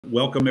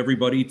welcome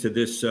everybody to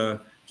this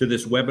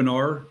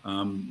webinar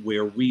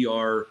where we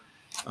are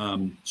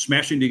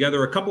smashing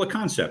together a couple of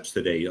concepts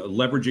today,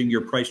 leveraging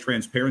your price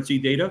transparency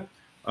data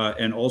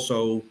and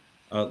also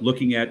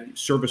looking at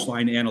service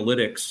line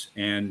analytics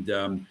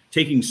and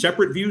taking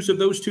separate views of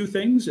those two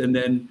things and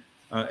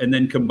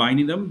then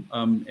combining them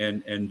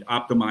and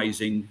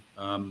optimizing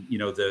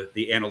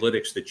the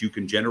analytics that you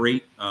can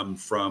generate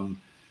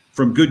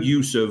from good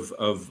use of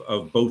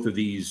both of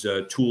these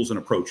tools and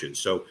approaches.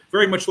 So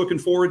very much looking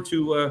forward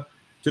to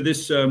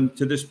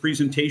this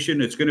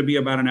presentation. It's going to be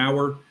about an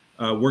hour.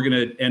 We're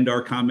going to end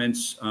our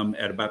comments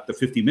at about the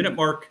 50-minute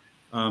mark.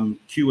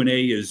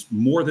 Q&A is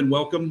more than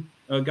welcome,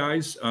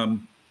 guys.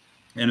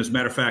 And as a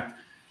matter of fact,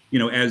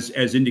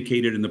 as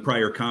indicated in the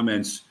prior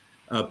comments,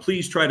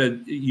 please try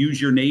to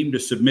use your name to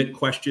submit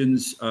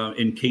questions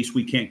in case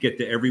we can't get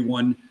to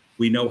everyone.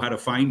 We know how to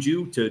find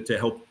you to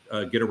help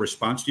get a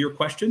response to your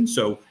question.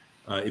 So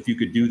if you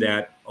could do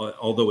that,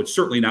 although it's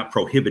certainly not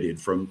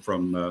prohibited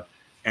from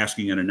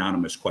asking an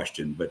anonymous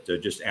question, but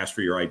just ask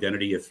for your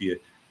identity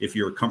if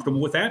you're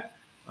comfortable with that.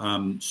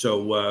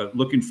 So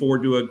looking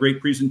forward to a great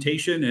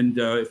presentation. And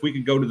if we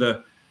could go to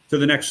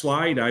the next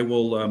slide, I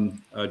will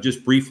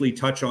just briefly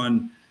touch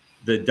on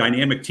the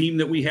dynamic team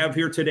that we have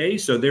here today.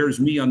 So there's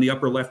me on the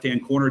upper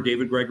left-hand corner,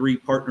 David Gregory,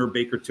 partner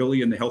Baker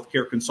Tilly in the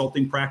healthcare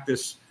consulting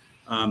practice.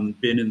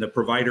 Been in the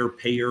provider,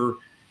 payer,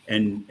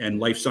 and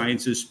life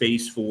sciences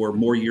space for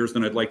more years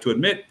than I'd like to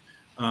admit.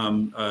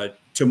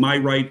 To my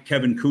right,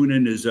 Kevin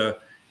Coonan is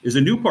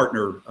a new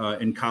partner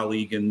and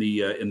colleague in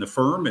the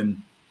firm,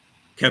 and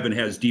Kevin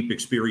has deep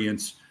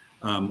experience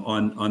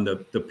on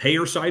the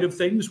payer side of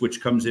things, which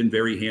comes in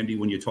very handy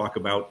when you talk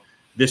about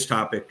this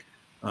topic.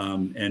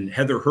 And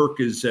Heather Herc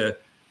is a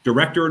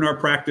director in our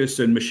practice,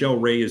 and Michelle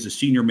Ray is a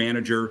senior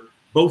manager.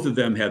 Both of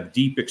them have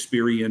deep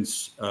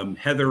experience.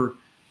 Heather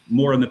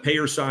more on the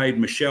payer side,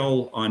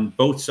 Michelle on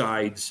both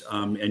sides,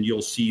 and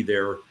you'll see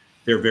their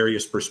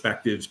various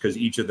perspectives because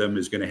each of them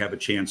is going to have a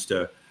chance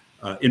to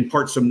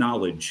impart some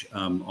knowledge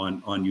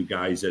on you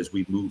guys as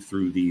we move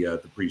through the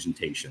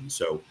presentation.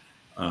 So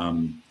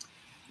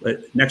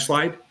next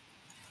slide.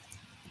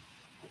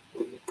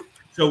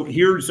 So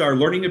here's our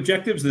learning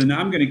objectives, and then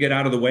I'm going to get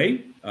out of the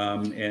way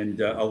and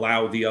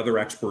allow the other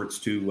experts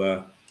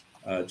to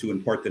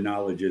impart the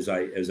knowledge as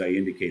I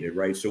indicated,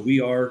 right? So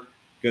we are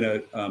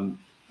going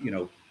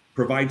to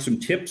provide some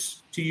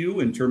tips to you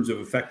in terms of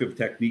effective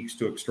techniques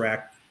to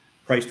extract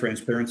price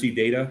transparency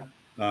data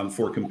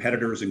for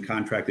competitors and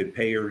contracted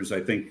payers. I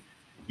think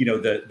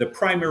the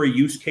primary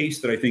use case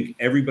that I think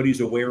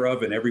everybody's aware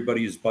of and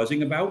everybody is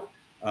buzzing about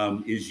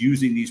is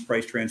using these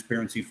price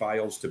transparency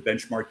files to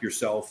benchmark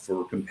yourself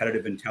for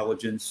competitive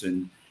intelligence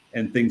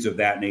and things of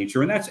that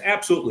nature. And that's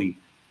absolutely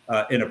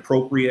an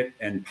appropriate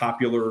and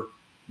popular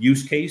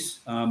use case,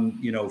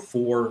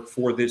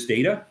 for this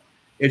data.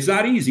 It's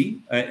not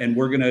easy, and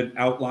we're going to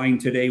outline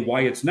today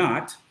why it's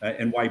not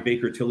and why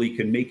Baker Tilly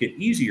can make it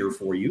easier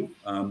for you,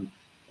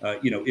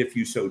 if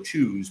you so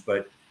choose.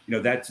 But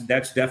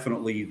that's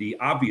definitely the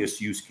obvious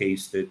use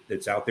case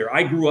that's out there.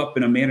 I grew up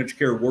in a managed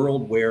care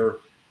world where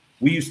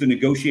we used to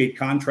negotiate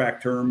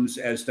contract terms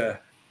as to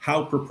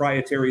how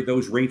proprietary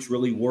those rates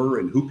really were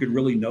and who could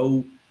really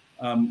know,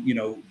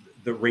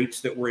 the rates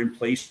that were in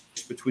place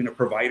between a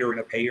provider and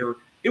a payer.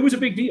 It was a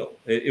big deal.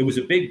 It was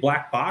a big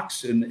black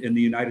box in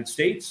the United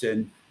States,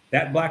 and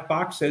that black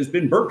box has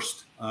been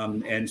burst.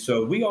 And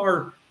so we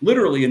are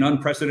literally in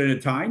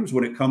unprecedented times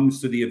when it comes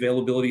to the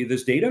availability of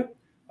this data,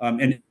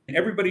 and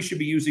everybody should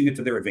be using it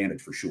to their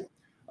advantage for sure.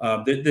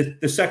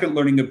 The second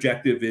learning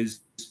objective is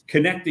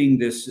connecting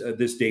this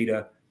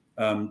data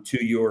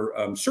to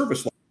your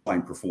service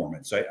line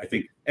performance. I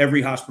think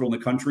every hospital in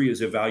the country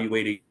is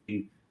evaluating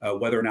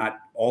whether or not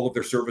all of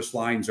their service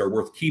lines are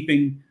worth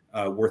keeping,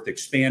 worth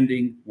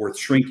expanding, worth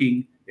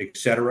shrinking, et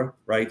cetera,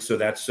 right? So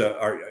that's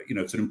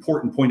it's an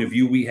important point of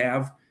view we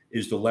have,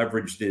 is to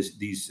leverage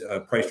these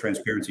price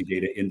transparency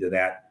data into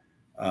that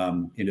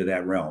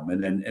realm,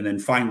 and then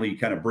finally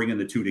kind of bringing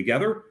the two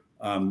together.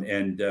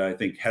 And I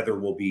think Heather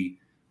will be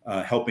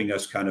helping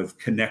us kind of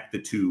connect the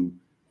two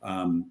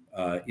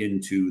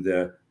into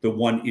the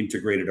one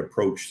integrated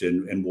approach,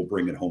 and we'll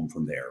bring it home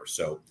from there.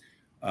 So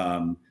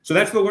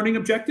that's the learning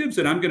objectives,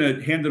 and I'm going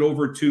to hand it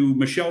over to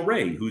Michelle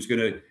Ray, who's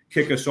going to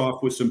kick us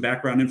off with some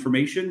background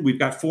information. We've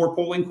got 4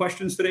 polling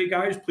questions today,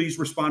 guys. Please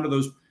respond to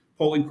those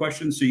polling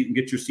questions so you can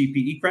get your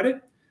CPE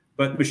credit.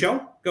 But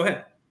Michelle, go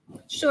ahead.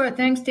 Sure.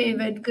 Thanks,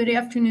 David. Good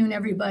afternoon,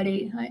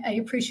 everybody. I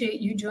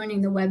appreciate you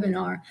joining the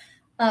webinar.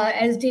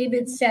 As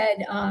David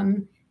said,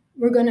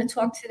 we're going to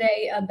talk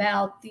today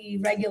about the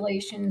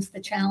regulations,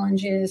 the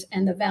challenges,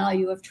 and the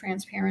value of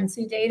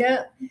transparency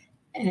data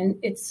and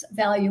its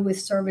value with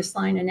service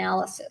line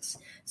analysis.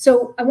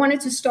 So I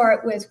wanted to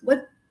start with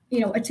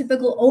a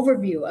typical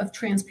overview of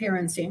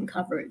transparency and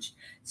coverage.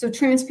 So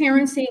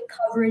transparency and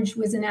coverage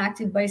was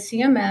enacted by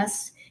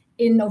CMS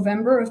in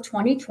November of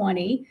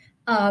 2020.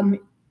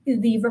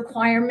 The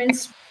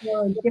requirements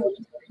were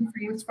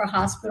different for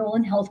hospital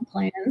and health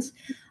plans.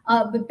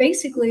 But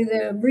basically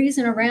the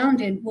reason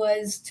around it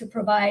was to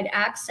provide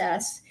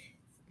access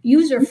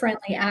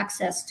user-friendly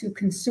access to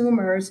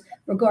consumers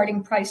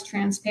regarding price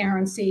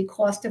transparency,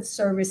 cost of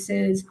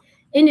services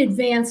in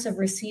advance of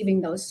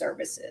receiving those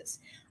services.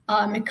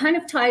 It kind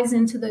of ties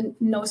into the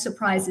No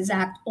Surprises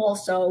Act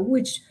also,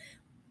 which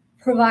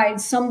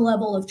provides some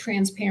level of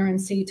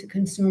transparency to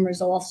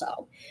consumers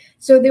also.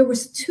 So there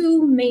was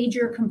two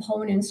major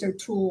components or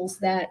tools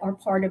that are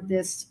part of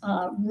this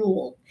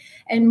rule.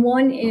 And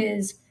one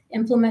is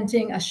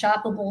implementing a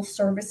shoppable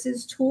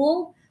services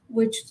tool,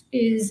 which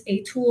is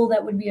a tool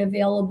that would be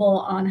available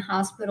on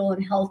hospital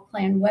and health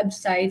plan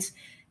websites,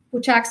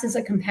 which acts as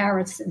a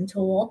comparison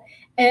tool.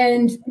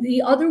 And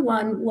the other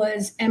one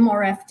was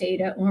MRF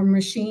data, or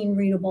machine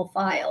readable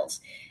files.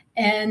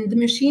 And the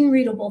machine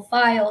readable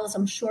files,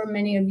 I'm sure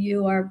many of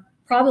you are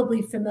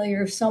probably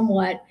familiar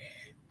somewhat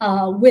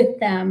with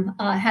them,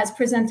 has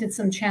presented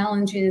some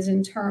challenges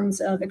in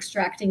terms of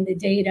extracting the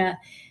data.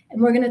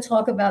 And we're going to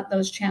talk about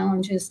those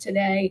challenges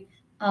today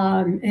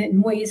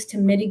and ways to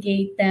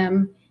mitigate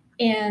them,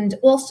 and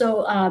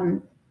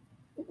also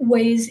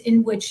ways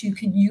in which you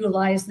could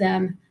utilize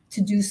them to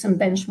do some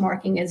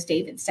benchmarking, as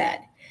David said.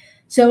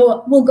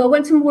 So we'll go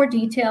into more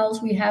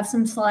details. We have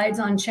some slides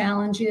on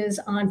challenges,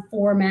 on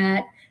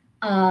format,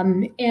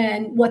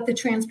 and what the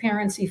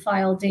transparency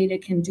file data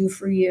can do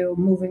for you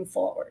moving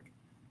forward.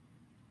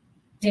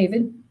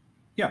 David?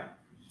 Yeah.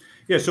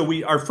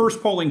 So our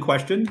first polling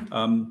question,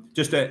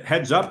 just a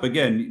heads up,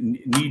 again,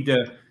 need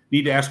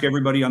to ask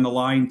everybody on the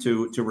line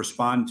to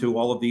respond to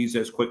all of these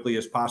as quickly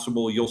as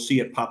possible. You'll see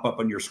it pop up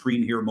on your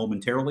screen here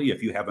momentarily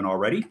if you haven't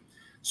already.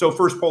 So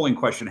first polling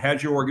question,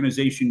 has your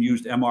organization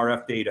used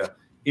MRF data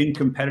in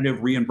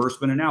competitive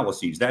reimbursement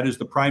analyses? That is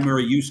the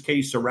primary use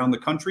case around the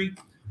country.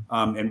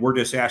 And we're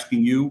just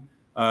asking you,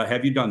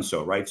 have you done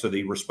so, right? So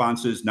the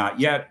response is not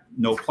yet,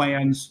 no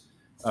plans.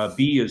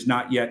 B is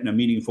not yet in a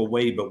meaningful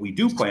way, but we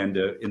do plan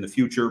to in the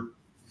future.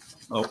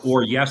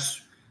 Or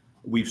yes,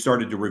 we've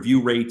started to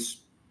review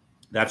rates.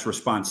 That's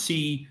response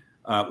C.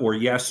 Or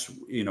yes,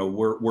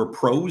 we're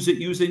pros at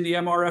using the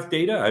MRF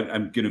data.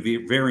 I'm going to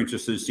be very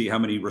interested to see how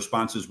many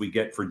responses we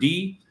get for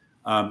D.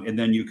 And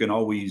then you can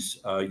always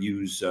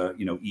use,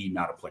 E,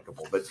 not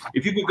applicable. But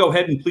if you could go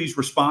ahead and please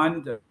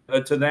respond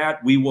to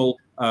that, we will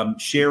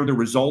share the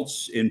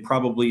results in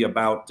probably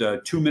about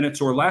 2 minutes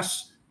or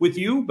less with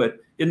you. But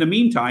in the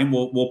meantime,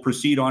 we'll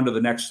proceed on to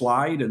the next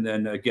slide, and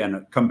then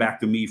again come back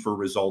to me for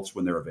results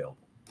when they're available.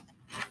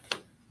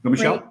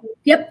 Michelle?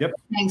 Great. Yep.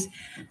 Thanks.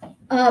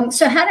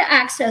 So how to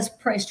access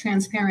price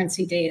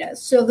transparency data.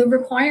 So the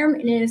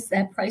requirement is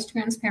that price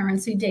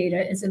transparency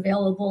data is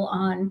available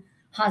on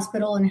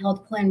hospital and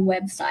health plan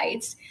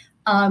websites.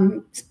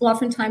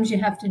 Oftentimes you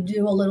have to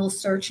do a little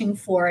searching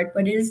for it,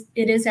 but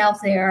it is out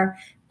there.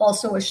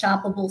 Also, a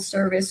shoppable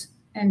service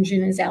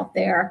engine is out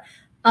there.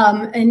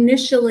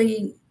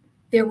 Initially,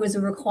 there was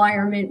a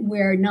requirement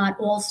where not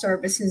all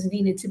services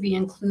needed to be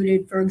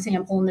included, for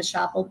example, in the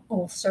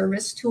shoppable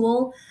service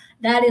tool.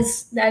 That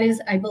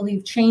is, I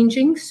believe,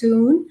 changing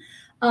soon.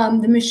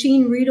 The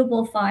machine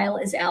readable file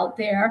is out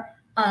there,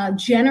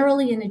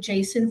 generally in a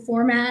JSON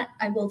format.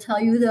 I will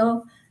tell you,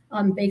 though,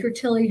 Baker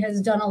Tilly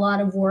has done a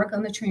lot of work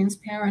on the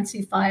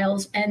transparency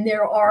files, and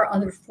there are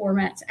other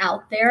formats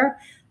out there.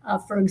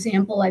 For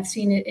example, I've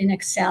seen it in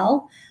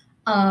Excel,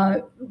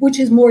 which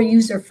is more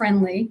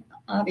user-friendly,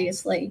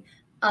 obviously.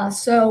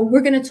 So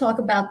we're going to talk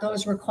about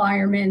those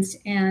requirements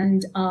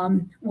and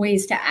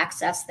ways to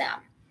access them.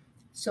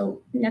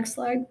 So next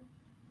slide.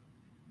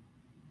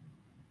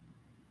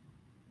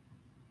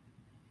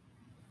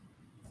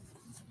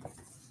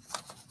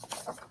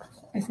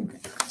 I think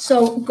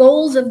so.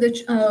 Goals of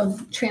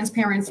the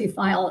transparency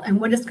file and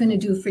what it's going to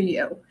do for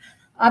you.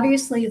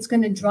 Obviously, it's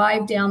going to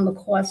drive down the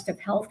cost of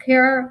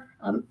healthcare.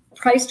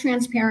 Price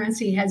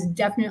transparency has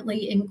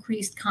definitely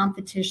increased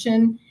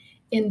competition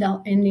in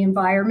the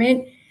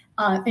environment.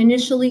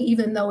 Initially,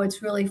 even though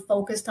it's really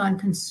focused on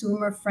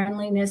consumer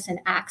friendliness and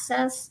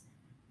access,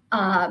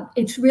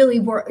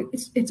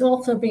 it's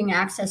also being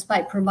accessed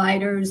by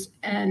providers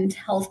and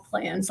health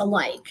plans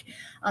alike.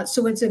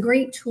 So it's a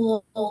great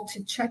tool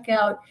to check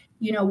out,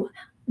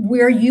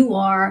 where you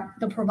are,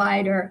 the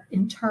provider,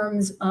 in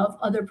terms of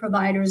other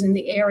providers in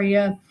the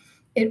area.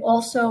 It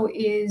also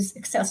is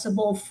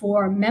accessible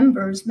for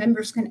members.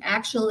 Members can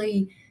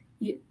actually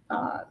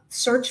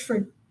search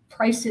for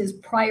prices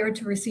prior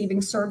to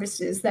receiving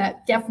services.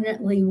 That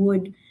definitely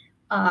would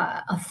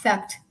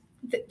affect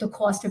the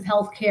cost of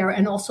healthcare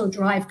and also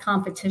drive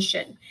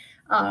competition.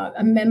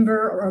 A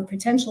member or a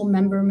potential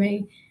member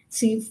may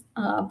see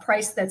a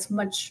price that's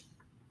much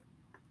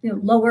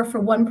lower for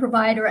one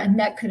provider, and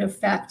that could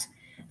affect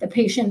the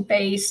patient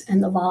base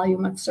and the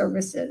volume of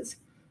services.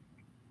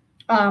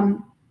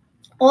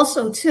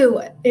 Also,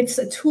 too, it's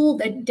a tool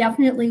that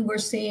definitely we're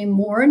seeing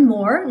more and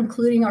more,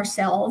 including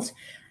ourselves,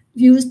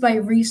 used by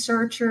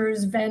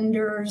researchers,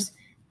 vendors,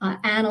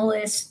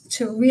 analysts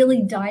to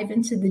really dive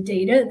into the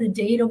data. The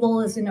data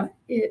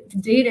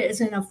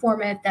is in a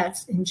format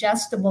that's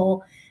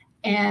ingestible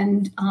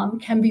and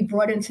can be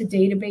brought into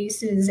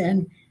databases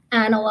and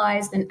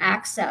analyzed and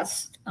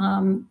accessed,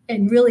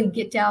 and really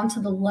get down to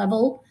the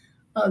level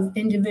of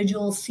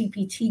individual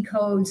CPT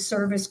codes,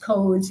 service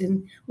codes,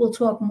 and we'll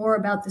talk more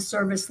about the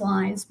service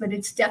lines, but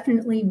it's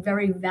definitely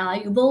very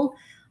valuable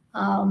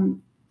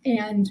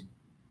and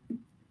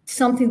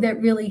something that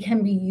really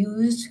can be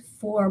used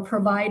for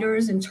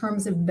providers in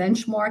terms of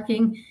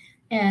benchmarking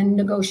and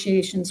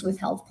negotiations with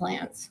health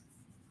plans.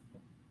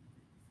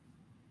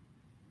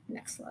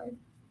 Next slide.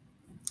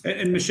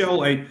 And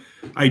Michelle,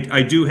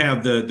 I do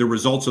have the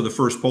results of the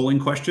first polling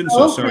question,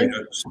 so okay.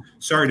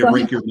 sorry to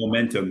break your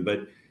momentum,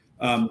 but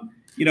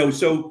you know,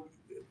 so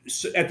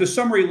at the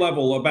summary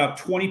level, about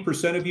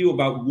 20% of you,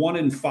 about 1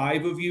 in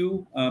 5 of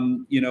you,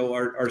 you know,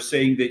 are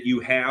saying that you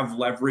have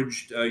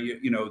leveraged,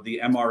 you know, the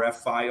MRF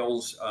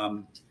files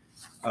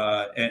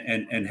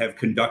and have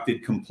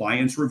conducted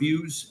compliance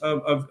reviews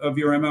of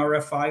your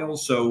MRF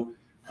files. So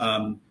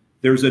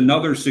there's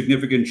another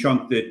significant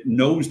chunk that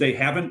knows they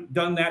haven't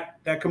done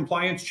that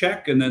compliance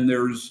check, and then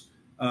there's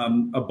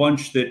a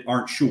bunch that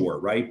aren't sure,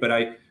 right?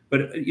 But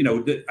you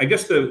know, I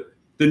guess the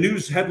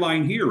news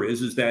headline here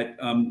is that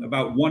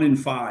about 1 in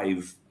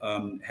 5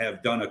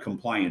 have done a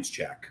compliance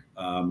check,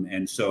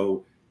 and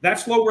so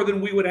that's lower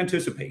than we would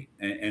anticipate.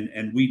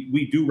 And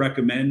we do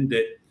recommend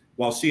that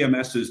while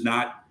CMS is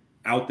not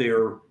out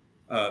there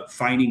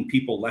finding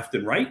people left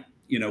and right,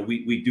 you know,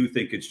 we do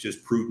think it's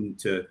just prudent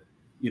to,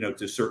 you know,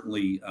 to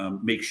certainly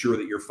make sure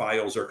that your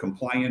files are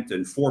compliant,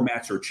 and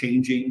formats are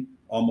changing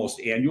almost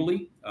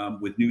annually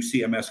with new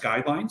CMS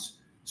guidelines.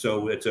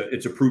 So it's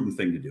a prudent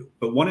thing to do.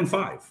 But 1 in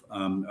 5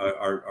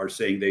 are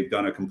saying they've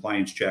done a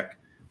compliance check.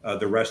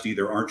 The rest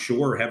either aren't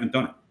sure or haven't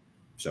done it.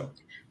 So.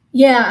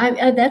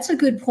 Yeah, that's a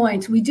good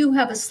point. We do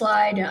have a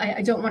slide.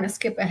 I don't want to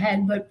skip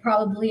ahead, but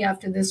probably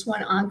after this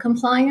one on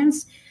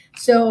compliance.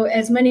 So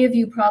as many of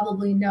you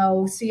probably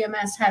know,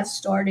 CMS has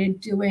started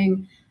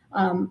doing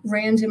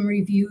random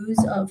reviews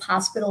of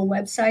hospital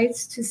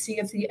websites to see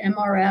if the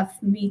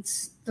MRF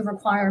meets the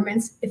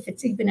requirements, if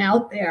it's even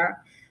out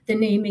there, the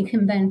naming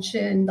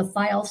convention, the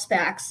file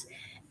specs.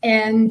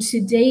 And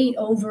to date,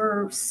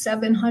 over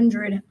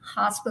 700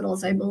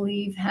 hospitals, I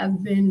believe,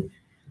 have been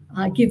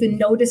given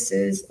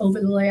notices over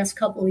the last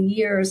couple of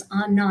years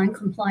on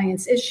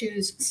non-compliance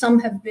issues. Some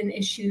have been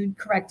issued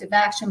corrective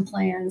action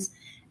plans,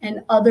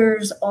 and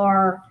others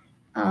are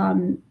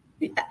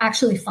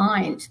actually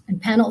fined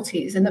and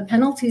penalties. And the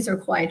penalties are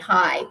quite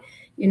high.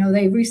 You know,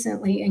 they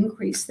recently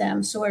increased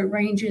them. So it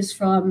ranges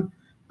from,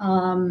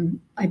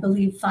 I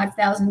believe,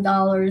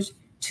 $5,000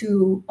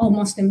 to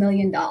almost $1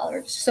 million.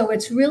 So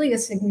it's really a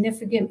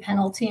significant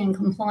penalty, and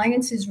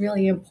compliance is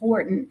really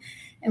important.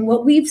 And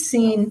what we've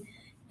seen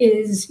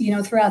is, you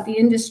know, throughout the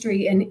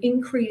industry, an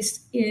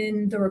increase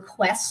in the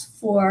requests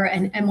for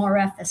an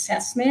MRF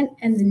assessment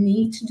and the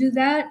need to do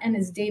that. And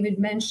as David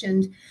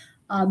mentioned,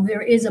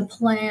 there is a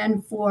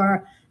plan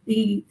for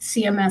the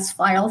CMS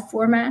file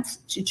formats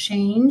to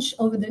change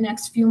over the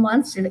next few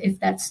months, if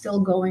that's still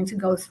going to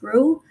go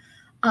through.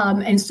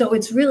 And so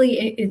it's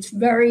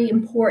very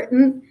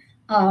important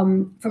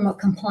from a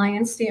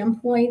compliance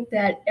standpoint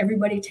that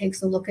everybody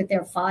takes a look at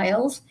their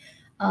files.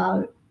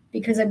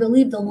 Because I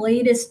believe the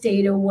latest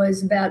data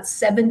was about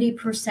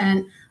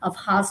 70% of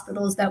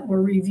hospitals that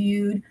were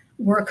reviewed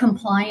were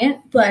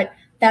compliant, but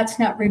that's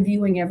not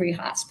reviewing every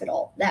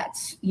hospital.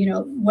 That's, you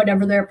know,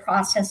 whatever their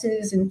process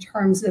is in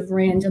terms of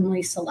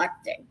randomly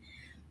selecting.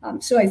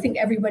 So I think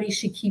everybody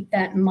should keep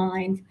that in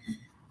mind.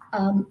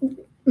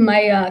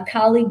 My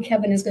colleague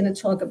Kevin is going to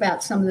talk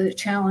about some of the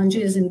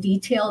challenges in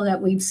detail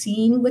that we've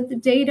seen with the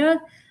data.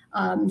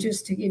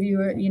 Just to give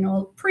you a, you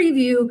know,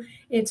 preview,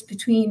 it's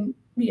between,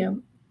 you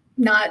know,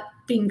 not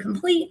being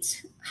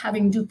complete,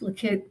 having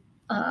duplicate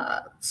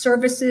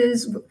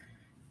services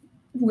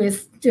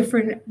with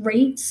different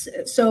rates.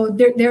 So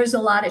there's a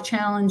lot of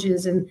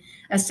challenges, and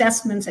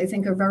assessments, I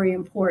think, are very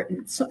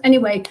important. So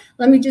anyway,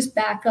 let me just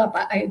back up.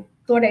 I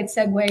thought I'd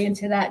segue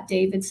into that,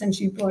 David, since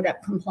you brought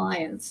up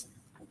compliance.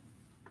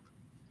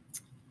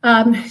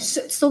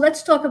 So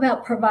let's talk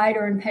about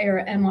provider and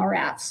payer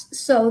MRFs.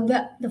 So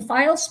the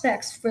file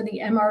specs for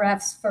the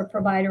MRFs for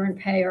provider and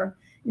payer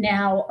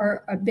now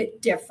are a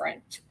bit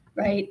different,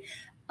 right?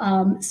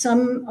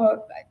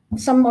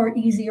 Some are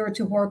easier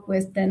to work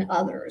with than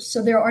others.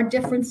 So there are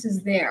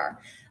differences there.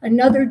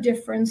 Another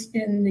difference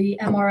in the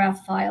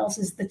MRF files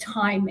is the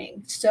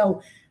timing.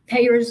 So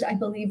payers, I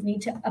believe,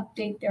 need to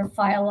update their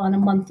file on a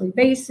monthly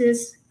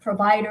basis.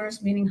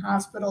 Providers, meaning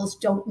hospitals,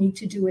 don't need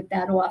to do it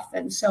that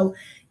often. So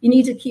you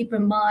need to keep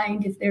in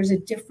mind if there's a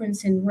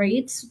difference in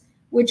rates,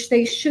 which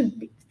they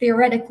should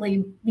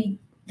theoretically be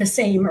the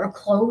same or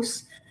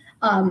close,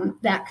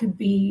 that could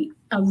be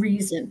a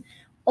reason.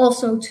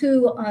 Also,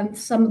 too, on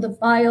some of the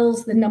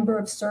files, the number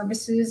of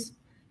services,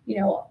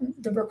 you know,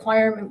 the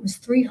requirement was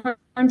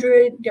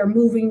 300. They're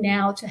moving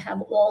now to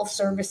have all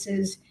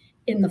services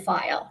in the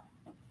file.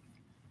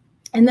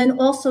 And then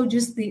also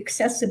just the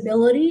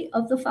accessibility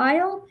of the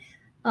file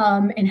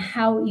and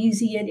how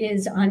easy it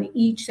is on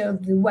each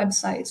of the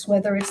websites,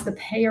 whether it's the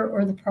payer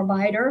or the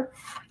provider,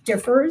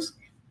 differs.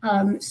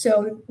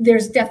 So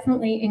there's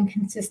definitely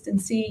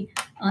inconsistency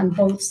on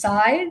both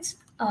sides.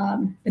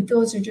 But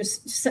those are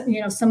just, you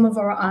know, some of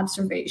our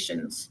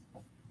observations.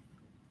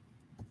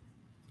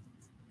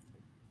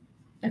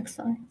 Next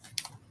slide.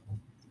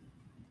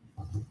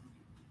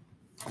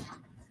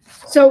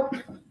 So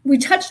we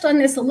touched on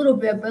this a little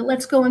bit, but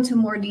let's go into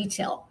more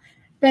detail.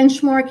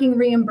 Benchmarking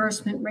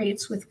reimbursement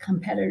rates with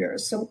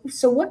competitors.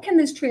 So what can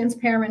this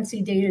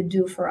transparency data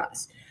do for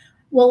us?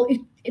 Well,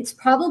 it's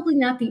probably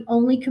not the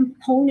only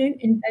component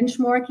in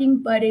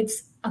benchmarking, but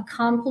it's a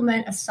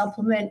complement, a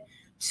supplement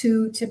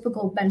to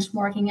typical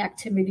benchmarking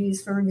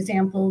activities. For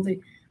example,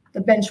 the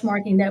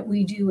benchmarking that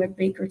we do at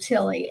Baker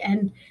Tilly.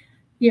 And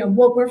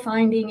what we're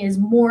finding is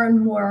more and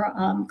more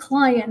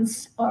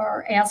clients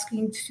are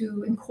asking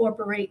to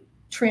incorporate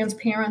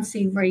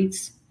transparency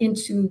rates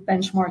into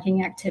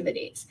benchmarking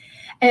activities.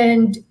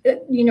 And,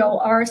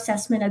 our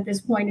assessment at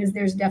this point is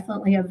there's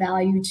definitely a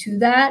value to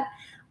that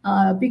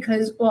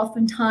because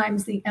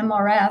oftentimes the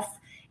MRF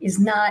is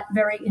not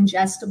very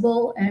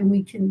ingestible, and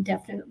we can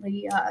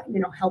definitely,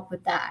 help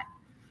with that.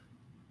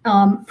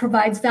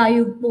 Provides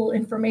valuable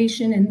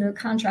information in the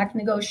contract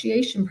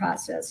negotiation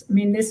process. I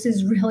mean, this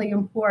is really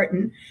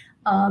important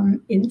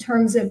in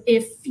terms of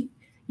if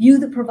you,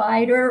 the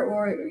provider,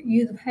 or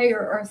you, the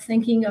payer, are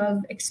thinking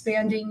of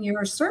expanding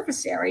your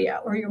service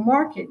area or your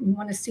market, and you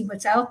want to see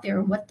what's out there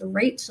and what the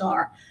rates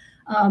are.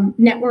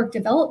 Network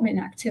development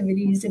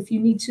activities, if you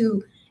need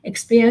to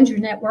expand your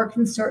network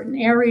in certain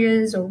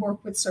areas or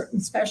work with certain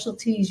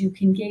specialties, you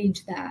can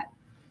gauge that.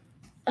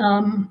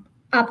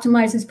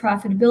 Optimizes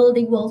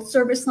profitability. Well,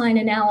 service line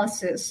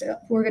analysis,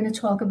 we're going to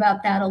talk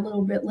about that a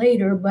little bit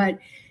later, but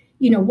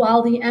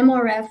while the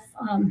MRF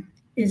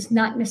is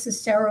not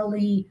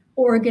necessarily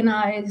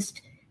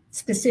organized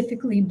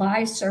specifically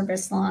by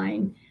service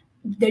line,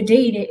 the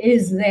data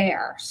is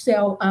there.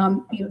 So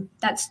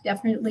that's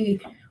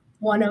definitely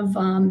one of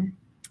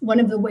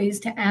the ways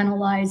to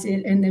analyze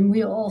it. And then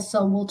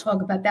we'll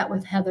talk about that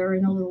with Heather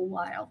in a little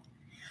while.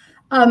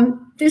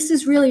 This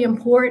is really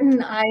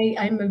important.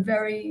 I'm a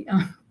very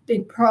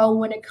big pro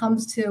when it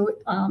comes to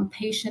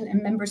patient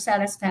and member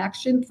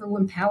satisfaction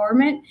through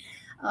empowerment.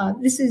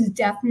 This is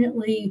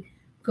definitely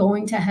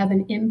going to have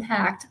an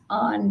impact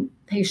on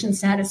patient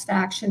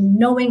satisfaction,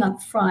 knowing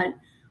up front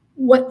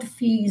what the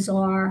fees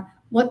are,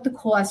 what the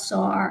costs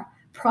are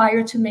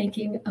prior to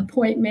making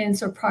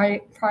appointments or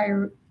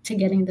prior to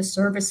getting the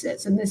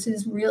services. And this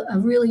is a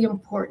really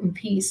important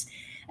piece.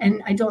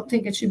 And I don't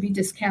think it should be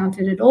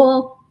discounted at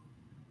all.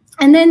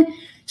 And then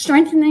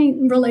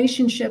strengthening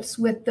relationships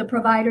with the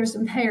providers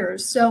and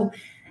payers. So,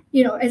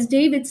 as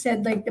David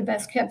said, like the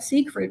best kept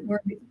secret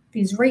were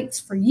these rates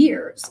for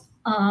years.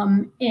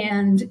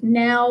 And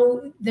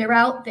now they're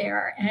out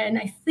there. And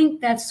I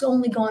think that's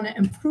only going to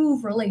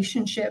improve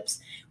relationships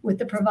with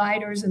the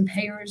providers and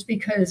payers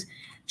because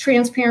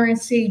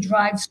transparency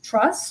drives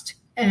trust.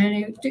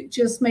 And it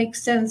just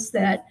makes sense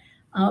that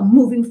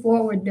moving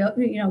forward,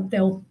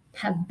 they'll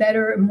have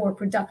better and more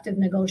productive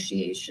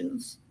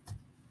negotiations.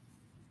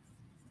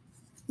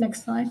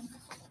 Next slide.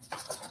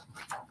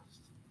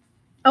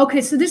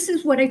 Okay, so this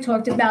is what I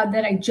talked about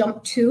that I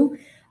jumped to.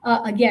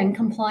 Again,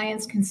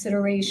 compliance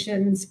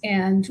considerations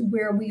and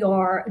where we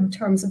are in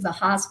terms of the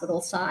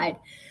hospital side.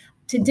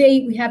 To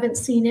date, we haven't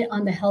seen it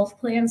on the health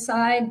plan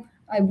side.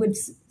 I would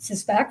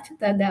suspect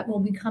that will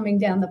be coming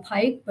down the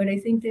pike, but I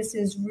think this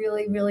is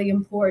really, really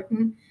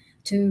important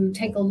to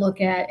take a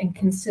look at and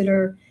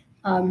consider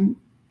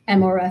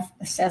MRF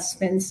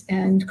assessments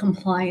and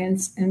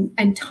compliance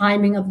and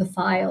timing of the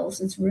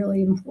files. It's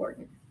really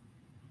important.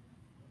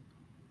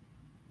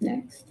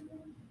 Next.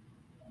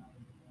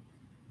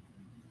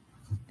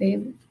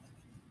 Dave.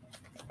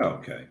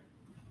 Okay.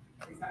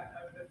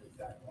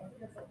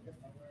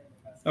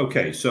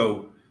 Okay,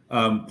 so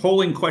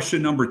polling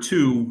question number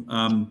 2,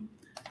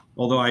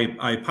 although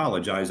I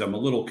apologize, I'm a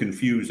little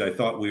confused. I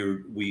thought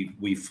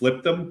we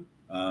flipped them,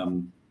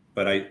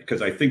 but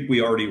because I think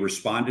we already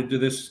responded to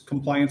this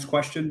compliance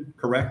question,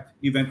 correct,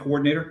 event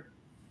coordinator?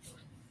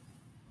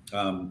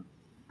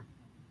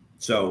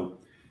 So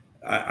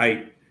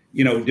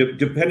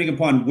depending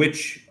upon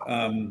which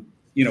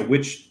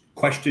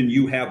question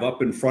you have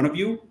up in front of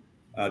you,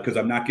 because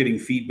I'm not getting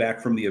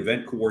feedback from the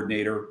event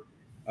coordinator.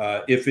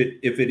 If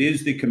it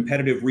is the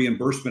competitive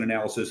reimbursement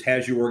analysis,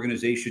 has your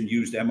organization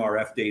used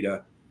MRF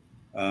data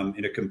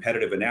in a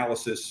competitive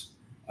analysis?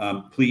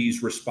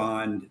 Please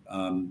respond.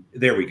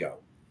 There we go.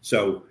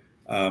 So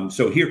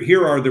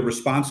here are the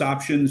response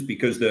options,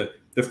 because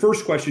the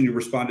first question you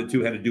responded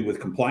to had to do with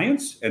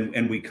compliance,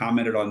 and we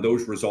commented on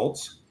those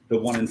results, the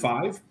 1 and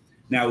 5.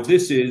 Now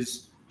this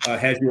is,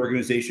 has your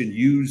organization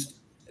used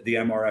the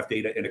MRF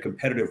data in a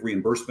competitive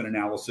reimbursement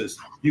analysis?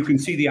 You can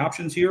see the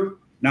options here.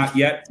 Not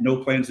yet,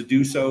 no plans to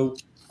do so,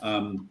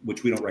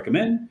 which we don't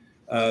recommend.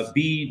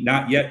 B,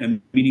 not yet in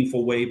a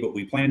meaningful way, but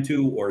we plan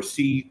to. Or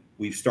C,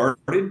 we've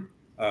started.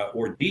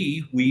 Or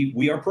D,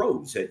 we are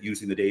pros at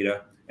using the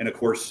data. And of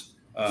course,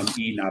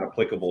 E, not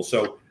applicable.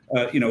 So,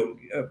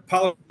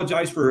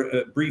 apologize for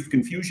a brief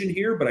confusion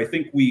here, but I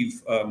think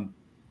we've,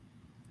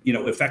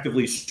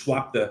 effectively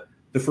swapped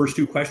the first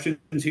 2 questions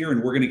here,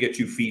 and we're going to get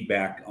you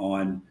feedback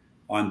on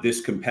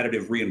this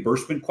competitive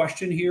reimbursement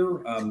question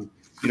here,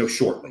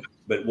 shortly.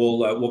 But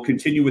we'll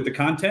continue with the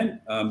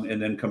content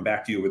and then come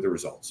back to you with the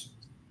results.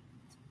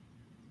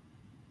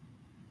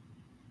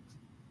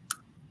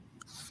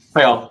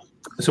 Hi all.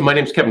 So my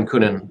name is Kevin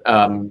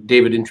Coonan.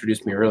 David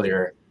introduced me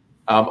earlier.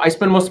 I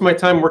spend most of my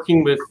time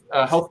working with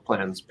health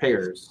plans,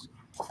 payers.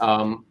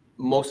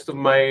 Most of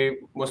my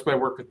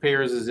work with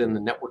payers is in the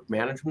network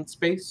management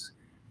space.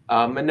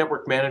 And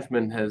network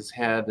management has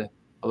had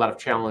a lot of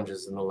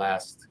challenges in the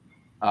last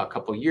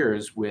couple of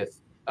years with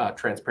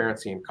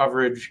transparency and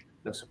coverage,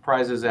 No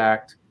Surprises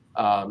Act,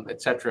 et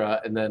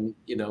cetera. And then,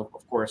 of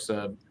course,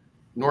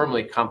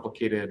 normally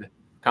complicated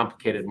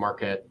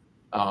market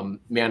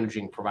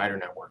managing provider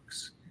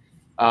networks.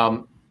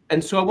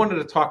 And so I wanted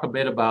to talk a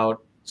bit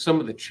about some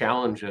of the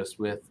challenges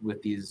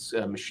with these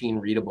machine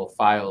readable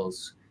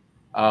files,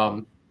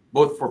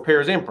 both for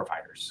payers and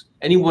providers.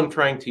 Anyone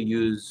trying to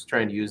use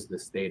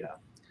this data.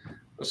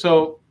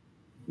 So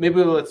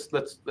maybe let's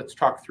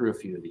talk through a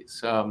few of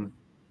these.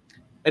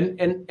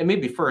 And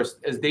maybe first,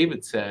 as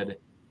David said,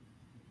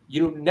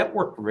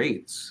 network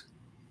rates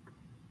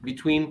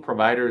between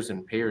providers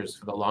and payers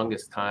for the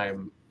longest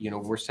time,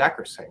 were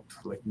sacrosanct.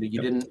 Like we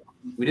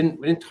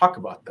didn't talk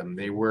about them.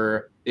 They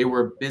were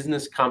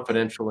business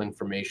confidential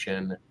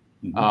information.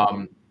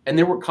 Mm-hmm. And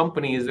there were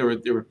companies, there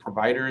were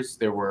providers,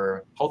 there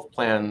were health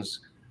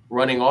plans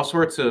running all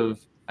sorts of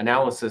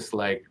analysis,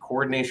 like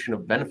coordination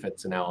of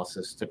benefits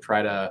analysis, to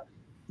try to,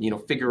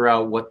 figure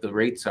out what the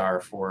rates are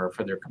for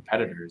their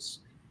competitors.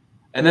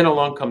 And then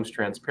along comes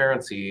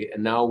transparency,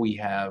 and now we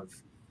have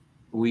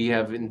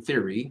in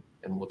theory,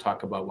 and we'll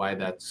talk about why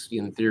that's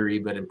in theory,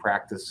 but in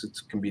practice it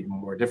can be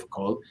more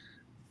difficult,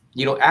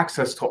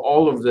 access to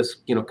all of this,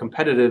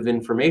 competitive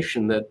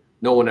information that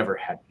no one ever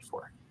had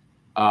before.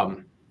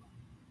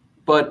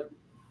 But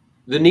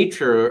the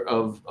nature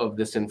of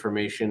this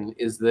information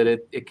is that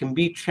it can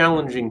be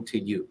challenging to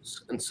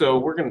use. And so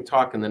we're going to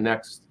talk in the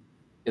next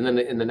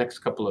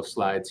couple of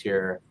slides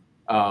here,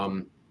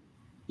 how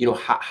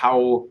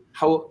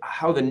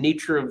the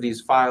nature of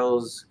these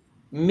files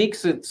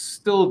makes it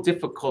still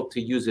difficult to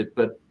use it,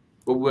 but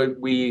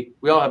we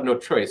all have no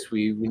choice.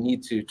 We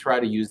need to try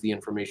to use the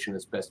information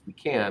as best we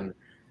can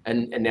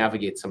and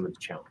navigate some of the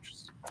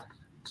challenges.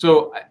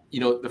 So,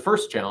 the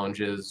first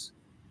challenge is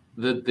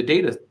the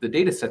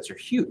data sets are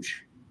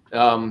huge.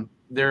 They're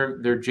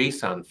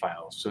JSON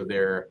files, so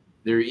they're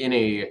in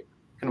a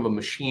kind of a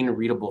machine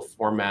readable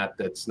format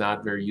that's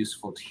not very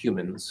useful to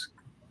humans.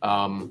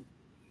 And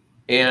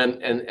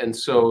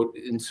so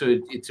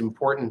it's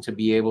important to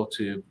be able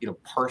to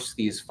parse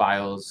these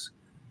files,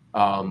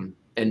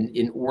 and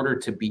in order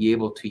to be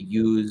able to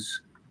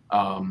use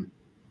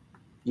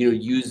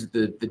use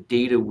the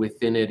data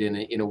within it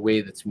in a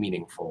way that's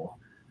meaningful.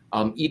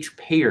 Each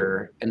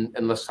payer, and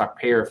let's talk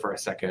payer for a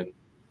second.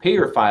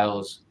 Payer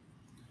files,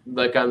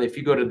 like if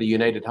you go to the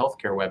United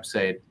Healthcare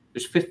website,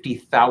 there's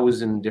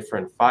 50,000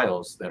 different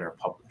files that are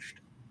published.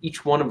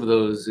 Each one of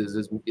those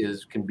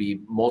can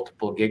be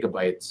multiple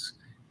gigabytes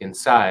in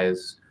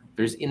size.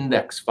 There's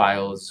index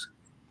files,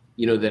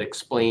 that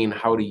explain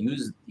how to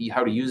use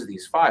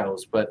these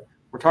files, but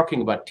we're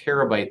talking about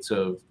terabytes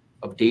of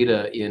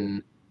data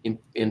in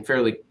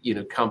fairly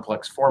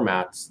complex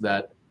formats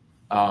that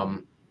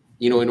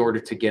in order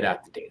to get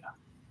at the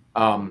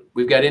data.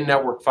 We've got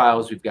in-network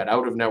files, we've got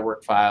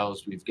out-of-network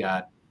files, we've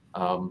got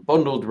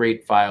bundled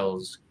rate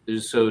files.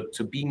 So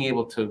being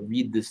able to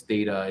read this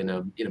data in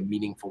a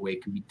meaningful way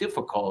can be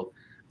difficult,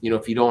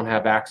 if you don't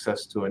have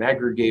access to an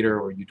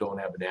aggregator or you don't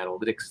have an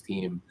analytics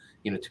team,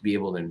 to be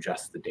able to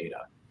ingest the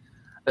data.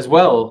 As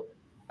well,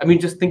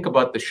 just think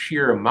about the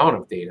sheer amount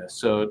of data.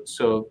 So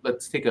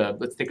let's take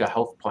a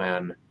health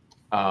plan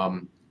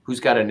who's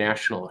got a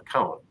national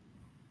account.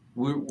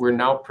 We're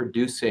now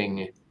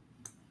producing.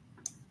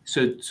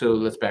 So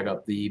let's back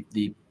up.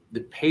 The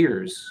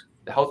payers,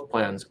 the health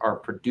plans are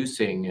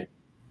producing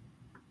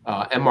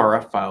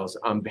MRF files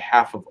on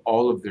behalf of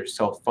all of their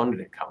self-funded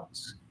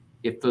accounts.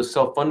 If those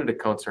self-funded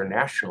accounts are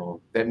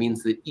national, that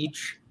means that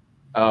each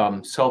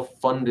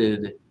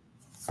self-funded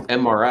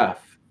MRF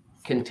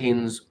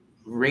contains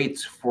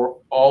rates for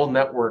all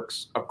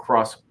networks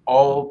across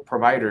all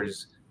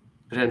providers,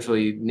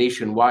 potentially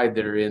nationwide,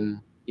 that are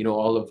in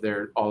all of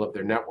their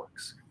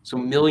networks. So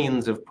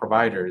millions of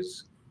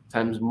providers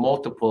times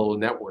multiple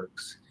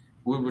networks.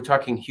 We were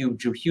talking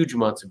huge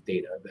amounts of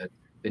data that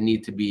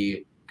need to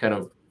be kind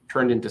of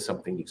turned into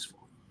something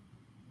useful.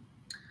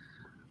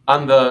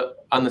 On the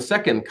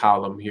second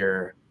column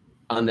here,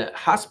 on the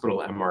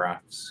hospital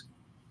MRFs,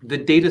 the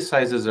data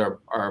sizes are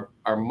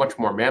much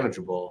more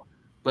manageable,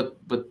 but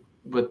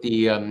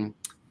the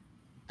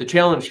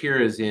challenge here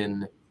is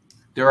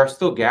there are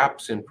still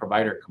gaps in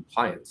provider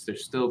compliance.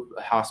 There's still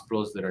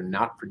hospitals that are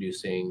not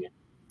producing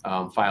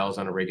files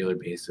on a regular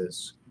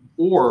basis,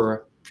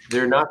 or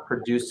they're not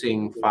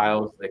producing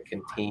files that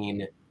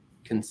contain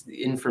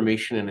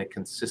information in a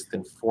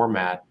consistent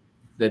format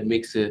that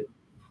makes it,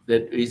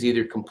 that is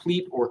either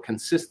complete or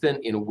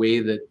consistent in a way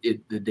that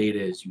the data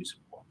is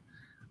usable.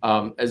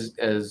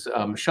 As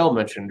Michelle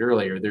mentioned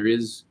earlier, there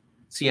is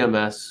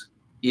CMS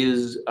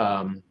is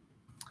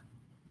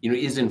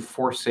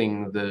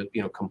enforcing the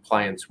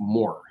compliance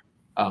more,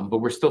 but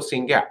we're still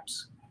seeing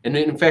gaps. And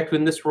in fact,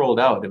 when this rolled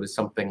out, it was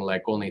something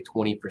like only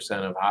 20%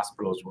 of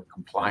hospitals were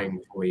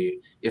complying fully,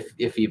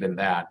 if even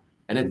that.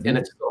 And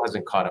it still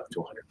hasn't caught up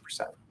to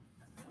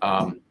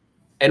 100%.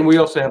 And we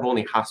also have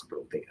only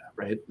hospital data,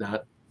 right?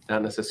 Not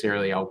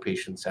necessarily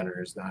outpatient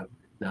centers,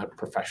 not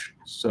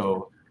professionals.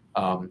 So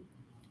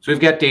we've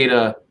got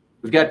data,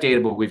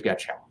 but we've got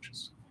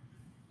challenges.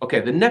 Okay,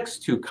 the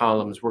next two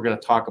columns we're going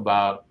to talk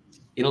about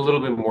in a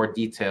little bit more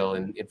detail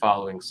in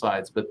following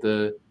slides. But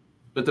the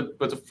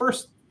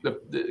first,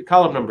 the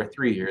column number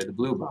 3 here, the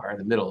blue bar in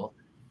the middle,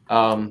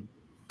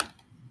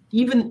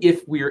 even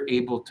if we are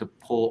able to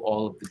pull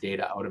all of the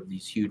data out of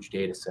these huge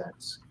data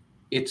sets,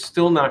 it's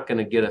still not going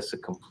to get us a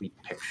complete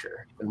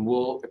picture. And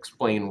we'll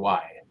explain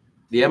why.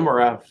 The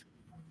MRF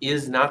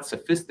is not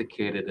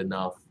sophisticated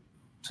enough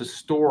to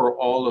store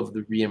all of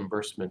the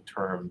reimbursement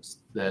terms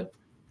that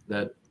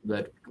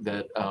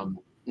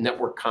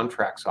network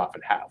contracts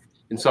often have.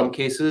 In some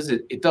cases,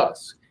 it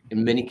does.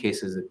 In many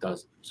cases, it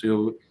doesn't.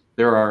 So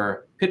there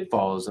are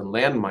pitfalls and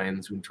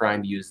landmines when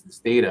trying to use this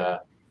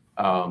data,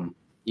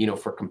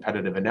 for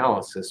competitive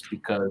analysis,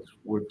 because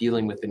we're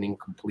dealing with an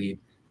incomplete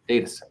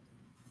data set.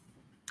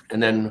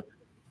 And then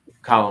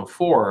column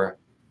 4,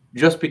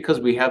 just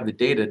because we have the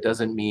data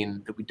doesn't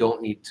mean that we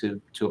don't need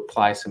to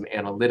apply some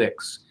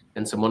analytics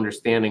and some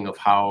understanding of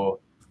how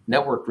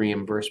network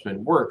reimbursement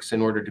works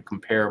in order to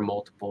compare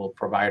multiple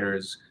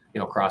providers,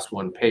 across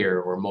one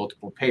payer, or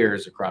multiple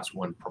payers across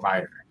one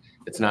provider.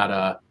 It's not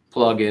a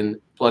plug in,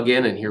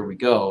 and here we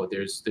go.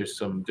 There's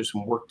some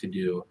work to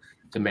do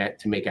to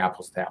make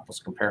apples to apples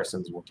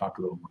comparisons. We'll talk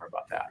a little more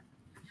about that.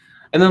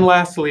 And then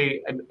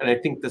lastly, and I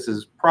think this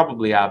is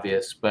probably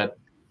obvious, but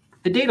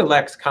the data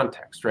lacks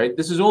context, right?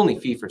 This is only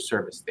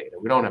fee-for-service data.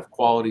 We don't have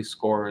quality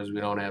scores. We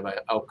don't have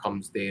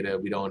outcomes data.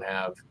 We don't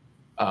have,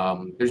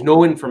 there's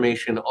no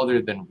information other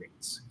than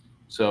rates.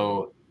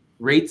 So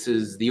rates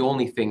is the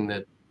only thing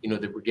that,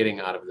 that we're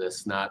getting out of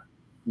this, not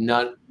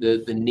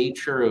the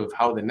nature of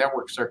how the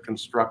networks are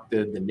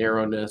constructed, the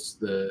narrowness,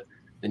 the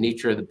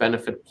nature of the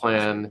benefit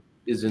plan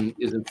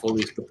isn't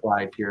fully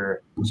supplied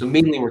here. So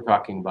mainly we're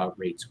talking about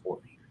rates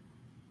only.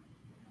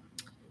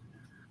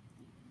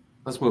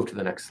 Let's move to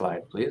the next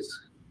slide, please.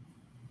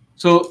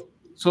 So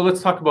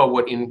let's talk about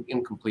what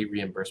incomplete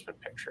reimbursement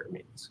picture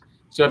means.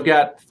 So I've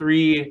got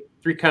three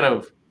kind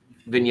of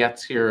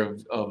vignettes here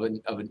of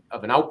an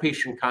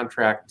outpatient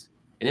contract,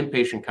 an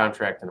inpatient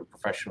contract, and a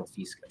professional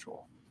fee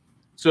schedule.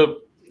 So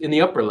in the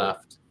upper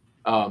left,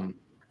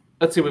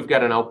 let's say we've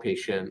got an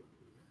outpatient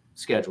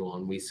schedule,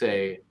 and we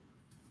say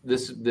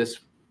this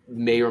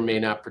may or may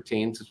not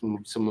pertain to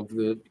some of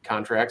the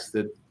contracts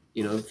that,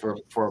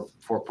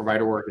 for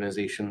provider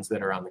organizations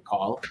that are on the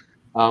call.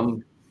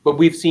 But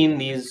we've seen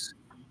these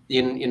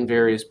in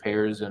various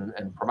payers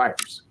and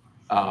providers.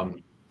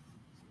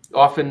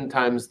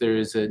 Oftentimes there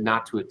is a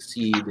not to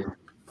exceed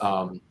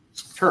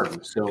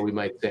term. So we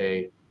might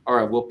say, all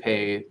right, we'll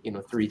pay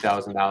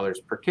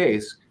 $3,000 per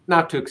case,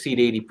 not to exceed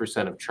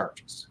 80% of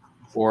charges,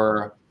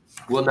 or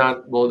we'll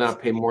not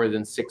pay more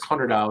than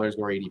 $600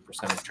 or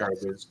 80% of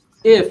charges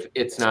if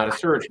it's not a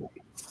surgery.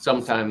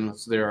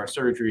 Sometimes there are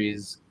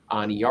surgeries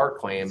on ER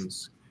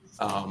claims,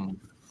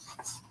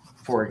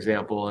 for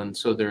example, and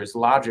so there's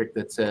logic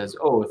that says,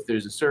 oh, if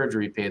there's a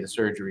surgery, pay the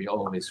surgery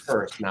always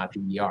first, not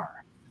the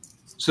ER.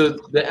 So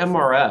the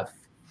MRF,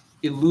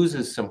 it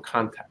loses some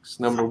context.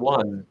 Number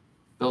one,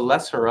 the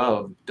lesser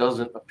of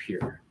doesn't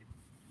appear.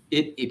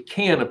 It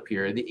can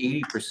appear.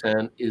 The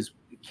 80%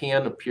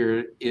 can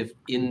appear if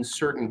in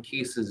certain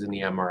cases in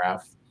the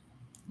MRF,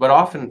 but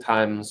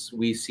oftentimes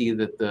we see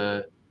that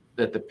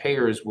the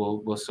payers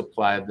will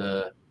supply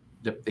the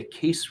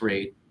case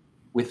rate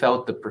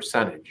without the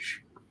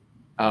percentage.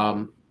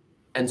 And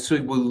so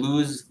we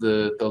lose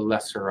the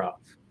lesser of.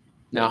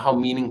 Now, how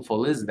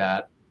meaningful is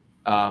that?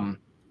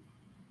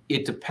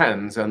 It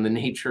depends on the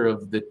nature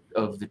of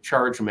the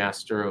charge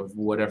master of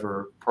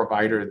whatever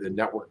provider the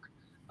network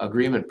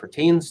agreement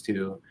pertains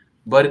to,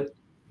 but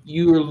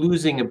you are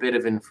losing a bit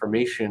of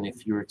information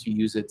if you were to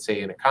use it,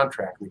 say, in a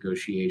contract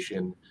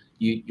negotiation.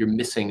 You're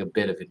missing a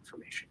bit of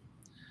information.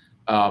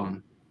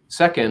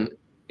 Second,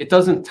 it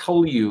doesn't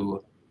tell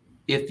you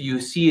if you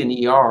see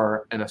an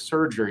ER and a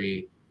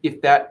surgery,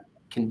 if that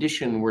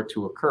condition were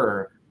to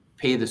occur,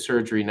 pay the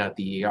surgery, not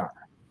the ER.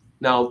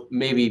 Now,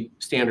 maybe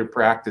standard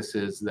practice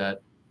is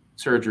that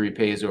surgery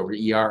pays over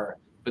ER,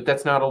 but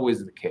that's not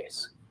always the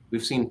case.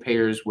 We've seen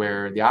payers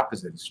where the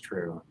opposite is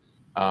true.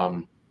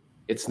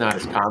 It's not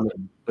as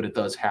common, but it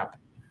does happen.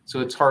 So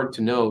it's hard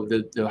to know.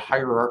 The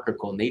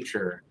hierarchical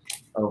nature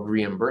of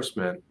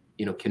reimbursement,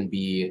 can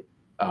be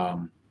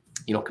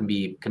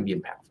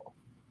impactful.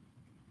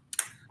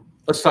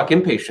 Let's talk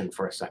inpatient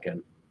for a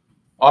second.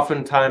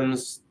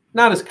 Oftentimes,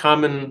 not as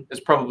common as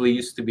probably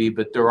used to be,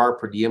 but there are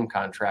per diem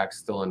contracts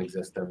still in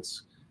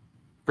existence.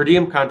 Per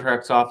diem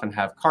contracts often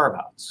have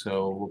carve-outs,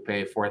 so we'll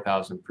pay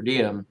 $4,000 per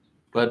diem,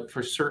 but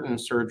for certain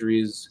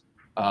surgeries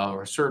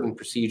or certain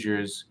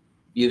procedures,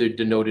 either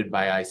denoted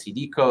by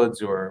ICD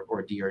codes or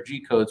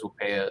DRG codes, we'll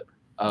pay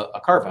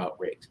a carve-out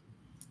rate.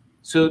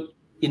 So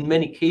in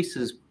many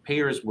cases,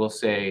 payers will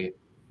say,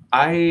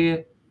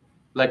 I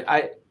like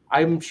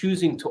I'm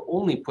choosing to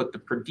only put the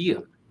per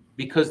diem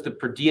because the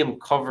per diem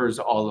covers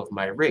all of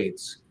my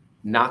rates,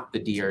 not the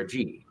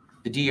DRG.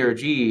 The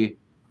DRG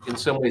in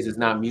some ways is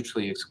not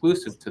mutually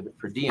exclusive to the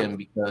per diem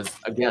because,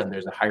 again,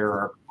 there's a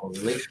hierarchical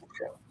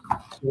relationship. So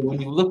when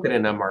you look at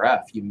an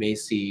MRF, you may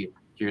see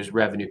here's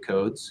revenue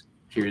codes,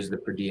 here's the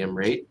per diem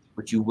rate,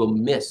 but you will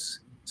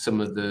miss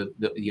some of the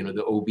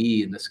OB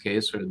in this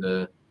case, or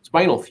the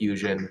spinal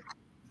fusion,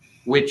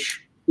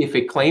 which if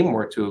a claim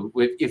were to,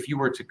 if you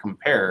were to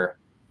compare,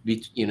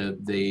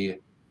 between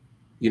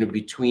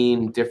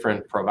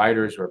different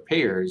providers or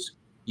payers,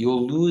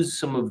 you'll lose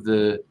some of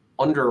the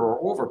under or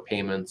over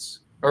payments,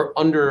 or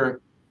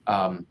under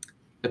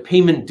the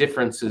payment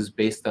differences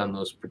based on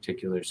those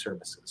particular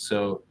services.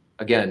 So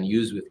again,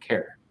 use with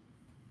care.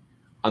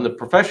 On the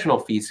professional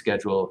fee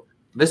schedule,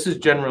 this is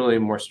generally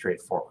more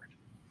straightforward.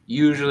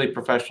 Usually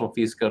professional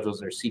fee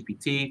schedules are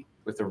CPT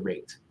with a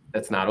rate.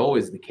 That's not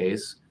always the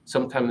case.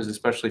 Sometimes,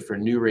 especially for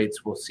new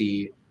rates, we'll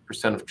see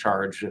percent of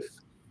charge if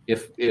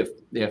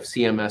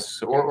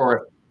CMS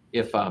or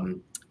if a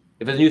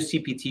new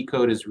CPT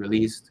code is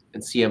released,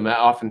 and CMS,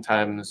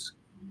 oftentimes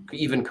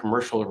even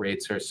commercial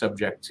rates are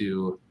subject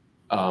to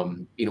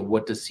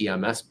what does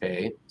CMS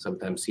pay.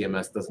 Sometimes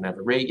CMS doesn't have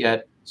a rate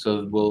yet,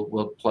 so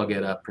we'll plug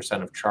in a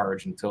percent of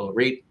charge until a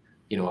rate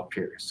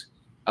appears.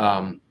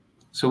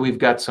 So we've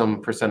got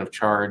some percent of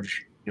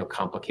charge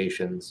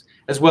complications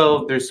as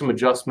well. There's some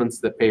adjustments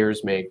that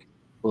payers make,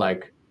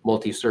 like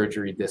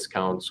multi-surgery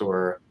discounts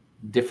or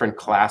different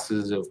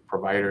classes of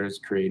providers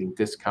creating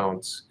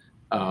discounts,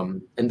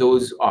 and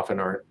those often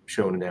are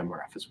shown in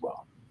MRF as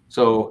well.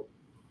 So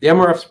the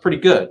MRF is pretty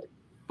good,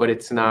 but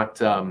it's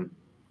not a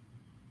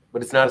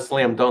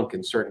slam dunk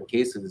in certain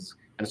cases,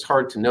 and it's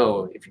hard to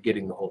know if you're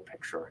getting the whole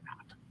picture or not.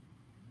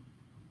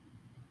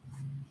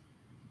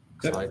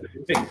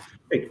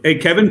 Hey,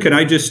 Kevin, can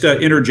I just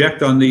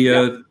interject on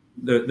the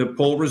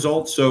poll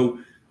results? So,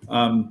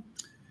 on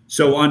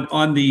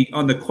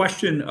the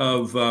question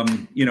of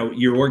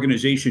your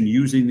organization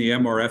using the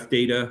MRF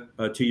data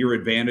to your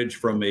advantage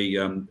from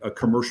a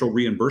commercial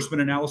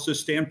reimbursement analysis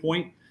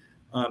standpoint,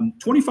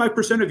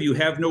 25% of you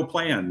have no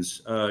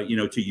plans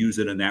to use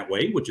it in that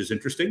way, which is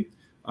interesting.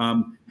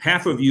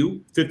 Half of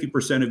you,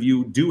 50% of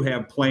you, do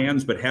have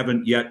plans but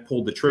haven't yet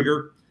pulled the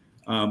trigger.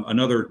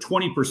 Another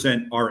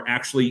 20% are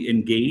actually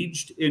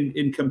engaged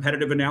in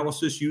competitive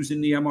analysis using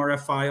the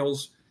MRF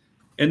files.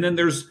 And then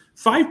there's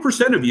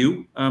 5% of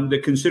you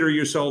that consider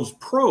yourselves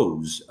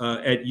pros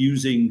at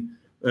using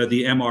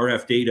the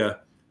MRF data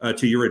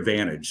to your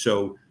advantage.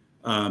 So,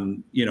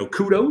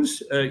 kudos,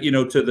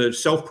 to the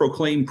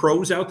self-proclaimed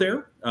pros out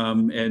there.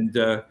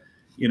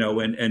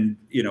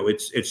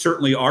 It's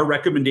certainly our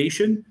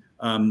recommendation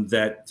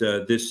that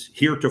this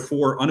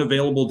heretofore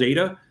unavailable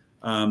data,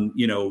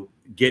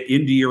 get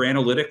into your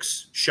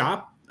analytics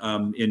shop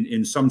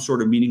in some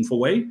sort of meaningful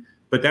way.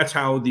 But that's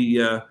how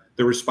the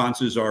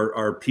responses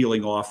are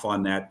peeling off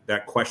on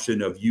that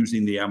question of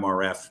using the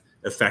MRF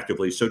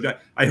effectively. So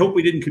I hope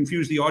we didn't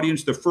confuse the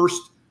audience. The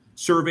first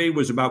survey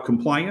was about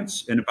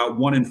compliance, and about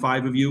 1 in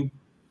 5 of you,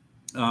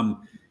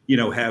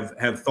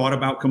 have thought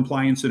about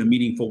compliance in a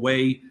meaningful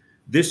way.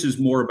 This is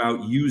more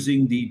about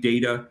using the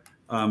data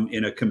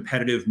in a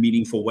competitive,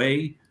 meaningful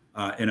way.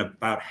 And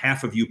about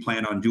half of you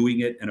plan on doing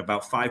it, and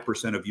about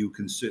 5% of you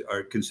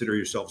consider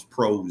yourselves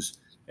pros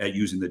at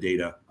using the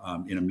data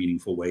in a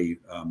meaningful way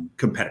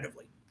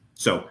competitively.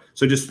 So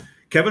just,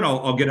 Kevin,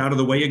 I'll get out of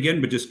the way again,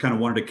 but just kind of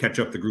wanted to catch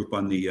up the group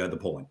on the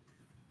polling.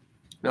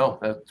 No,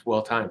 that's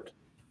well timed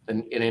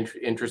and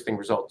interesting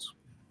results.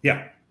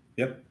 Yeah.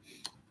 Yep.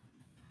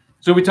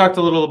 So we talked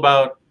a little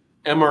about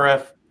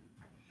MRF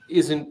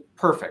isn't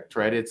perfect,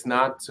 right? It's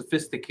not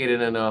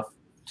sophisticated enough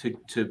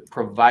to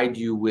provide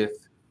you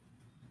with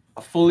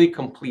a fully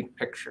complete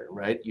picture,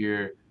 right?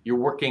 You're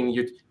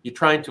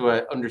trying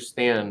to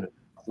understand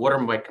what are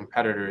my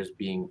competitors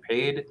being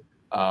paid,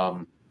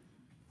 and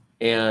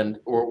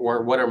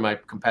what are my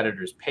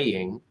competitors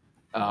paying,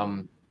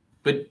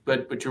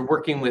 but you're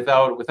working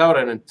without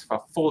a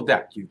full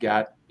deck. You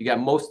got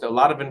a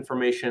lot of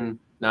information,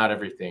 not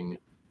everything.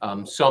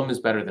 Some is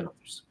better than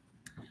others.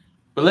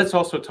 But let's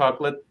also talk.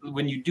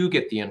 When you do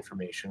get the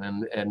information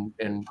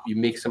and you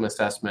make some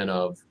assessment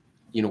of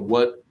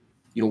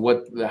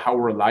how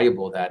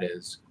reliable that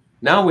is.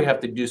 Now we have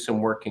to do some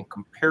work in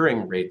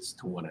comparing rates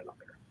to one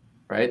another,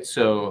 right?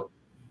 So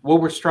what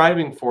we're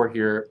striving for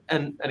here,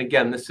 and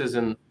again, this is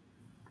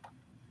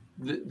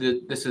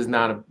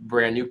not a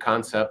brand new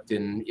concept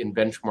in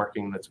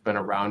benchmarking that's been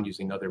around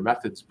using other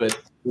methods. But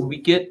when we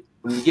get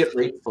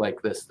rates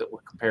like this that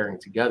we're comparing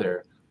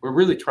together, we're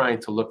really trying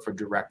to look for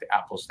direct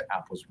apples to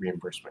apples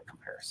reimbursement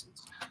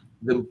comparisons.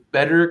 The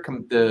better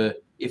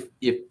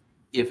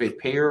if a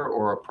payer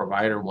or a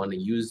provider want to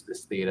use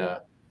this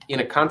data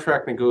in a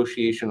contract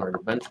negotiation or to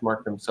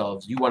benchmark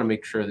themselves, you want to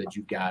make sure that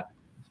you've got,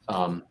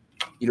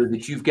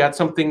 that you've got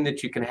something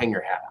that you can hang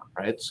your hat on,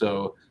 right?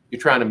 So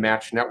you're trying to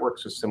match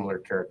networks with similar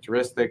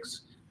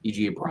characteristics,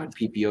 e.g. a broad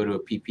PPO to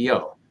a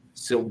PPO,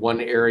 so one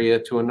area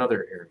to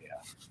another area.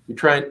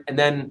 And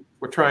then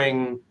we're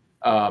trying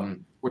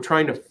we're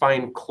trying to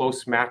find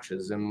close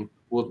matches, and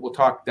we'll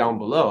talk down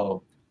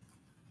below.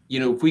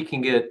 If we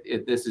can get,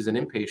 if this is an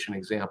inpatient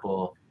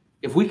example,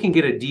 if we can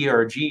get a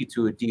DRG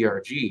to a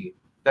DRG,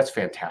 that's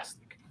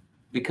fantastic,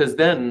 because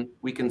then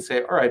we can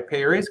say, all right,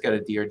 payer A's got a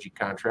DRG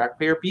contract,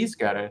 payer B's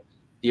got a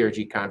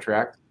DRG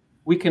contract.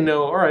 We can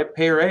know, all right,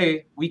 payer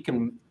A, we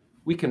can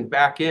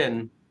back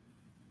in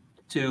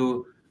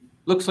to,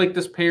 looks like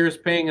this payer is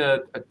paying a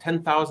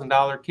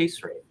 $10,000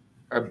 case rate,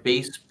 or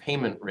base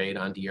payment rate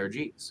on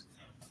DRGs.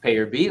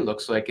 Payer B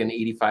looks like an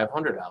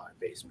 $8,500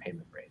 base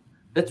payment rate.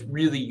 That's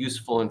really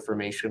useful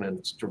information, and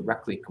it's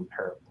directly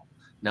comparable.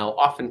 Now,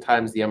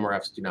 oftentimes the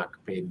MRFs do not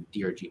contain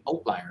DRG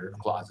outlier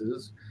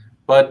clauses,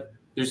 but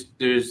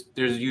there's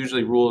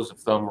usually rules of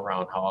thumb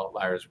around how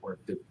outliers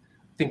work. I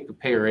think the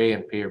payer A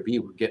and payer B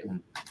were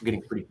getting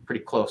pretty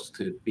close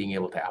to being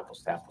able to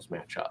apples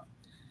match up.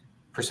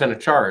 Percent of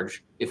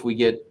charge, if we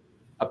get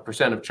a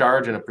percent of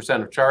charge and a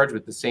percent of charge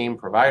with the same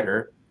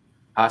provider,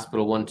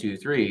 hospital 1, 2,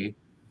 3,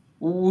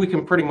 we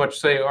can pretty much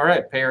say, all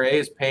right, payer A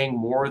is paying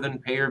more than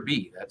payer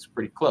B. That's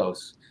pretty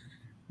close.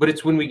 But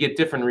it's when we get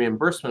different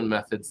reimbursement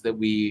methods that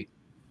we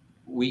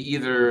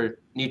either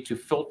need to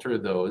filter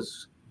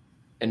those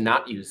and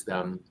not use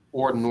them,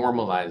 or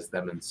normalize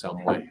them in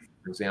some way.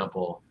 For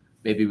example,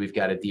 maybe we've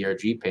got a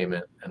DRG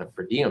payment and a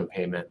per diem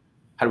payment.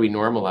 How do we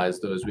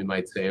normalize those? We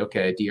might say,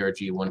 okay,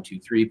 DRG 1, 2,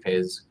 3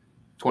 pays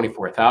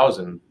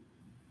 $24,000.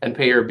 And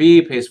payer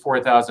B pays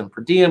 $4,000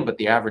 per diem, but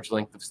the average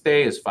length of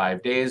stay is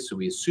 5 days. So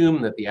we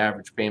assume that the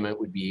average payment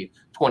would be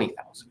 $20,000.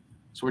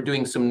 So we're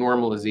doing some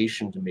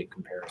normalization to make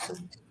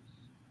comparisons.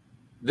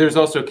 There's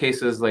also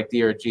cases like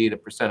DRG to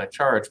percent of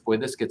charge. Boy,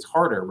 this gets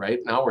harder, right?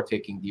 Now we're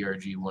taking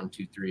DRG 1,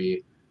 2,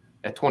 3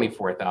 at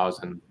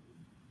 $24,000,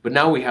 but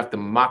now we have to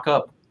mock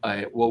up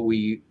what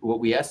we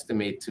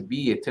estimate to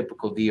be a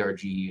typical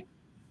DRG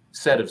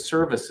set of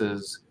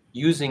services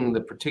using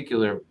the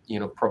particular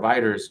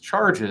provider's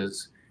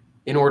charges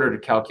in order to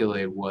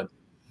calculate what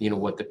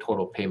the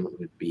total payment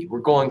would be. We're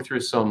going through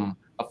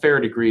a fair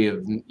degree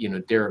of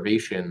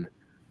derivation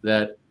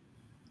that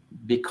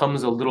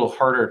becomes a little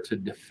harder to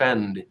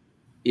defend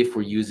if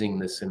we're using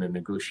this in a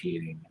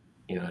negotiating,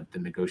 at the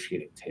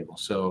negotiating table.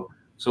 So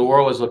we're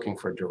always looking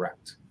for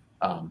direct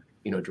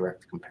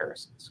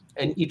comparisons.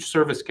 And each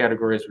service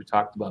category, as we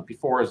talked about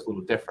before, is a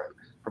little different.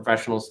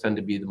 Professionals tend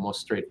to be the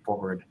most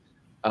straightforward,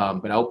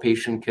 but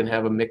outpatient can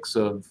have a mix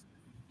of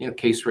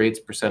case rates,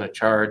 percent of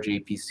charge,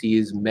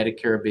 APCs,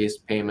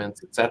 Medicare-based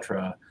payments, et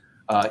cetera.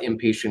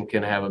 Inpatient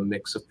can have a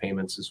mix of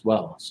payments as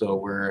well. So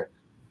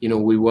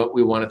we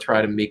want to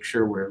try to make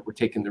sure we're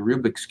taking the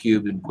Rubik's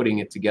Cube and putting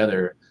it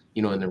together,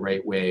 in the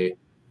right way,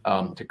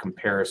 to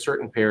compare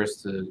certain pairs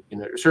to,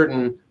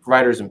 certain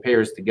providers and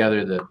payers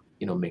together that,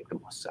 make the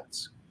most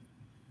sense.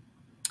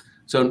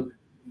 So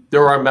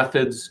there are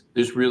methods,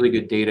 there's really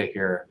good data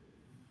here.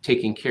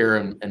 Taking care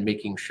and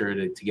making sure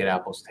to get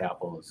apples to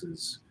apples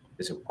is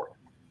important.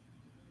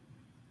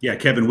 Yeah,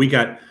 Kevin, we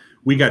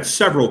got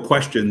several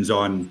questions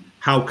on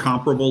how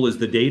comparable is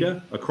the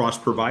data across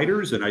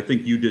providers, and I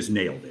think you just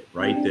nailed it,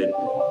 right?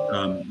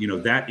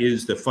 That that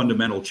is the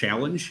fundamental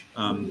challenge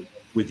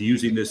with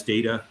using this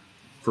data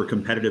for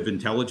competitive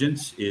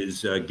intelligence,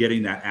 is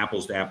getting that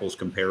apples to apples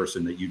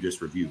comparison that you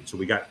just reviewed. So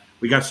we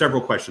got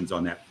several questions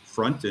on that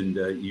front, and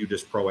you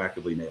just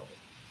proactively nailed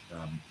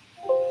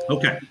it.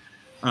 Okay,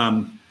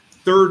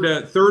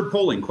 third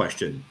polling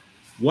question.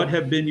 What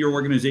have been your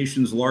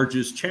organization's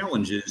largest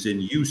challenges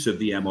in use of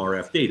the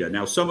MRF data?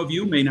 Now, some of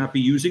you may not be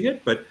using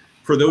it, but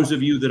for those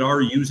of you that are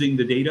using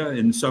the data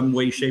in some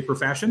way, shape, or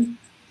fashion,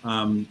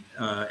 and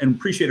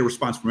appreciate a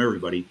response from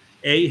everybody.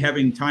 A,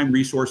 having time,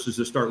 resources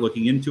to start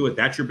looking into it,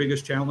 that's your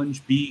biggest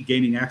challenge. B,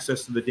 gaining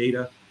access to the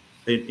data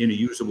in a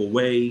usable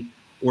way.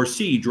 Or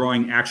C,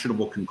 drawing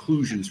actionable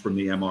conclusions from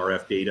the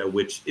MRF data,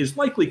 which is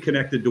likely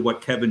connected to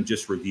what Kevin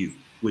just reviewed,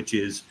 which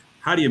is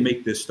how do you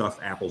make this stuff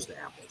apples to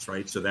apples,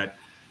 right? So that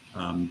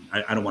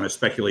I don't want to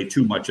speculate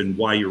too much on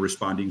why you're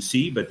responding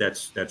C, but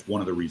that's one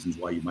of the reasons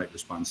why you might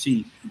respond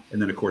C, and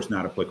then of course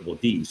not applicable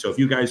D. So if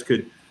you guys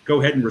could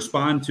go ahead and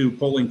respond to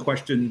polling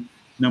question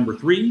number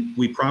 3.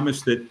 We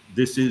promise that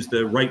this is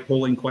the right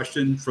polling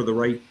question for the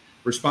right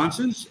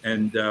responses,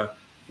 and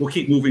we'll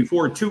keep moving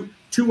forward.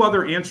 Two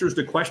other answers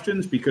to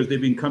questions, because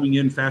they've been coming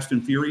in fast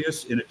and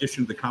furious. In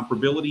addition to the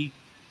comparability,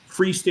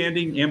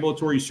 freestanding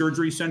ambulatory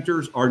surgery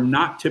centers are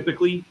not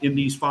typically in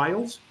these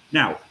files.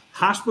 Now,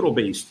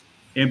 hospital-based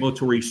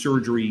ambulatory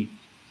surgery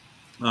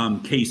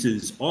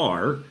cases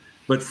are,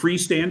 but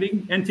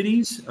freestanding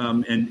entities,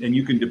 and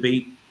you can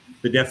debate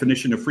the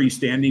definition of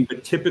freestanding,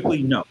 but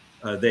typically no,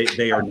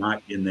 they are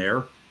not in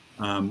there.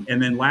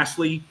 And then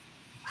lastly,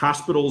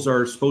 hospitals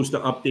are supposed to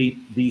update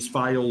these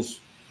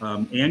files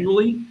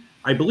annually.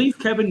 I believe,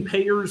 Kevin,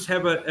 payers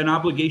have an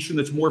obligation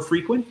that's more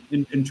frequent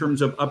in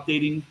terms of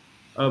updating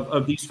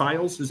of these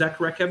files. Is that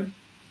correct, Kevin?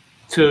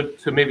 So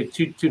maybe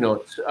two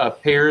notes.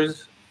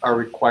 Payers are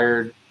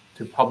required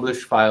to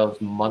publish files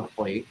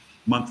monthly.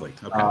 Monthly,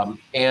 okay.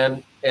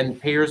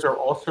 And payers are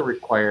also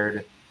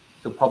required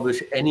to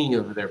publish any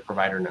of their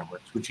provider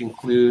networks, which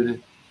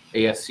include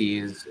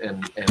ASCs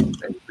and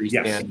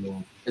freestanding,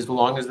 yes, as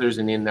long as there's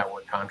an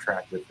in-network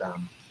contract with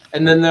them.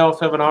 And then they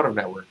also have an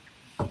out-of-network,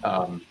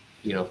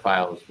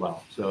 file as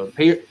well. So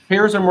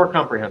payers are more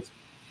comprehensive.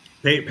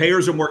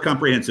 Payers are more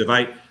comprehensive.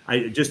 I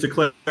just to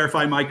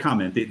clarify my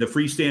comment, the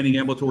freestanding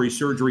ambulatory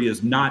surgery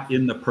is not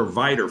in the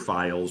provider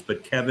files,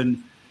 but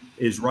Kevin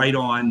is right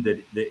on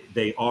that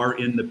they are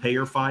in the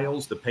payer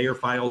files. The payer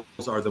files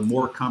are the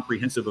more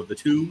comprehensive of the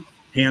two,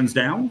 hands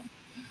down.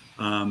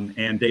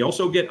 And they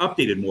also get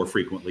updated more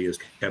frequently, as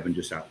Kevin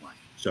just outlined.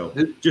 So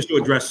just to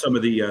address some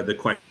of the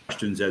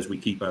questions as we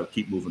keep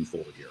moving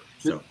forward here.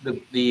 So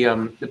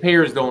the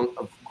payers don't,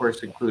 of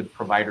course, include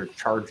provider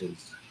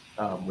charges,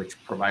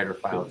 which provider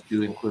files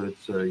do include.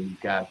 So you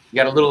got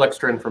a little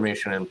extra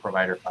information in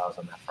provider files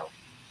on that front.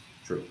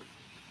 True.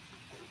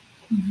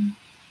 Mm-hmm.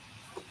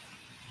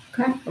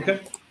 Okay.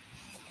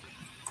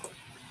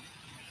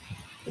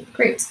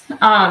 Great.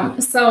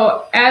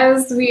 So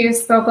as we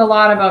spoke a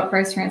lot about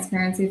price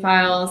transparency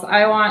files,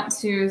 I want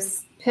to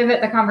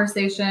pivot the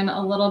conversation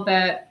a little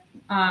bit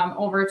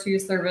over to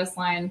service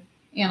line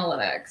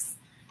analytics.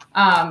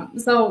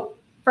 So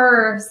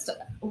first,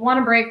 I want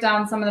to break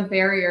down some of the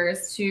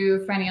barriers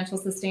to financial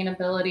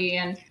sustainability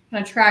and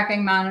kind of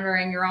tracking,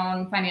 monitoring your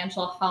own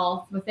financial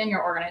health within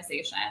your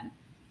organization.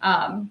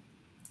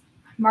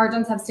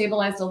 Margins have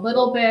stabilized a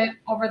little bit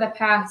over the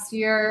past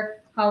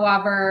year,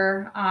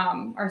 however,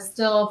 are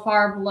still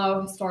far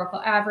below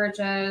historical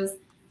averages.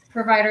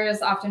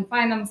 Providers often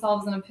find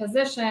themselves in a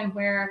position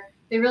where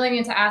they really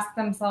need to ask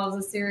themselves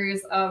a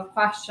series of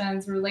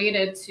questions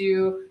related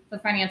to the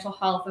financial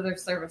health of their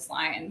service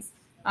lines.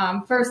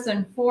 First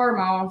and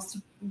foremost,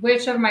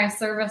 which of my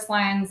service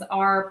lines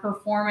are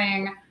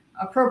performing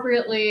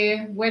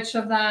appropriately? Which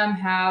of them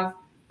have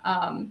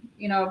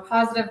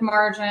positive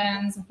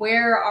margins?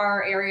 Where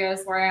are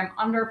areas where I'm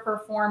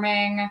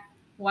underperforming?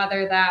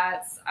 Whether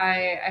that's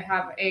I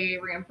have a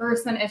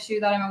reimbursement issue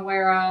that I'm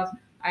aware of,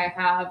 I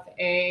have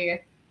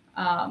a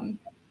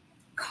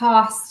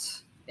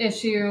cost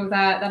issue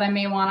that I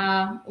may want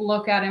to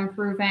look at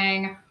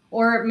improving,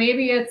 or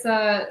maybe it's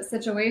a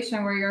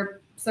situation where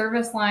your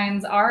service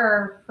lines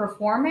are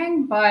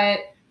performing, but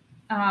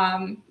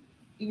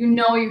you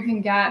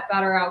can get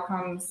better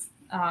outcomes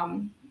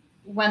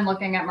when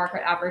looking at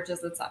market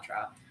averages,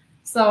 etc.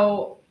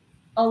 So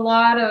a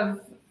lot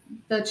of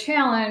the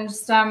challenge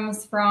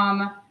stems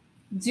from,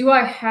 do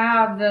I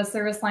have the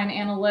service line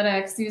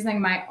analytics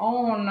using my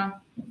own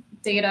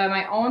data,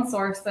 my own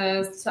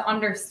sources to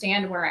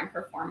understand where I'm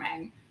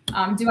performing?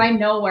 Do I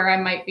know where I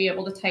might be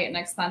able to tighten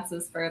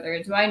expenses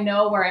further? Do I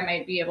know where I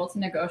might be able to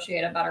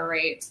negotiate a better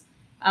rate?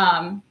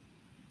 And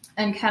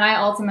can I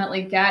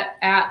ultimately get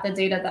at the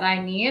data that I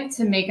need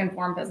to make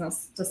informed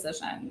business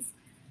decisions?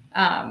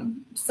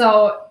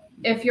 So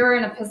if you're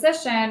in a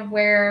position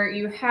where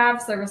you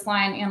have service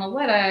line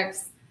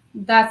analytics,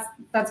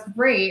 that's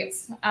great.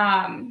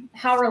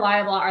 How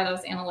reliable are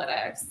those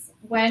analytics?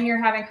 When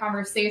you're having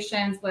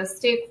conversations with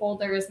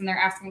stakeholders and they're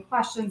asking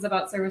questions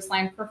about service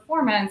line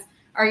performance,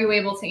 are you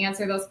able to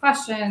answer those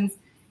questions?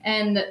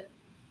 And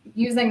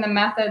using the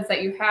methods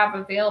that you have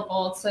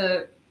available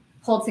to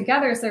pull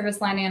together service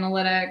line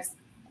analytics,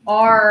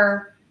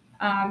 are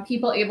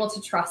people able to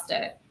trust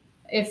it?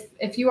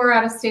 If you are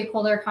at a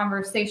stakeholder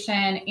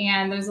conversation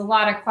and there's a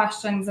lot of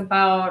questions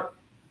about,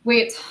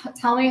 wait,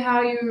 tell me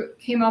how you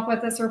came up with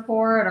this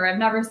report, or I've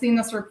never seen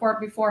this report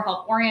before,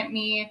 help orient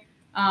me,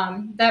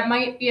 that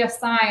might be a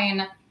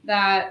sign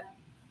that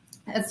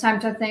it's time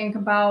to think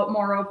about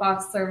more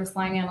robust service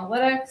line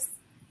analytics.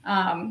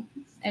 And,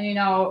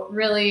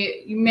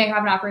 really, you may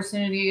have an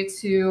opportunity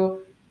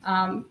to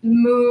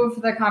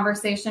move the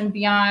conversation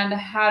beyond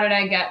how did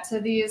I get to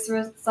these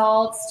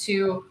results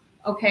to,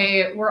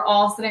 okay, we're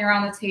all sitting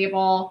around the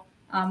table.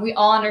 We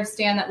all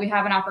understand that we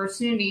have an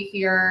opportunity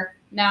here.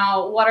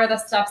 Now, what are the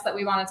steps that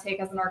we want to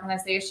take as an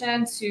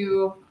organization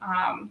to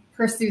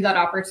pursue that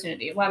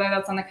opportunity, whether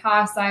that's on the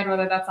cost side,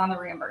 whether that's on the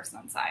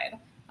reimbursement side?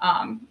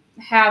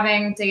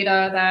 Having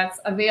data that's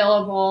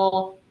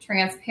available,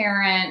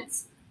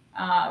 transparent,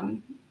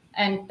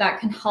 and that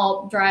can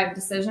help drive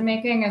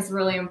decision-making is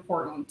really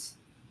important.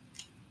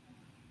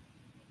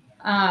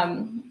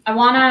 I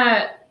want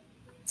to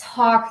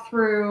talk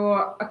through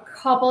a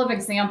couple of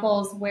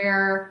examples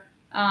where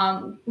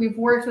we've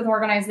worked with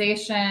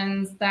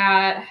organizations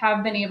that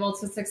have been able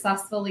to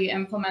successfully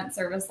implement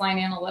service line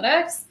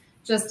analytics,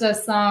 just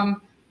as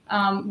some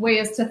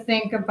ways to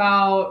think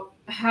about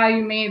how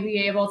you may be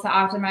able to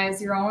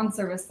optimize your own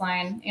service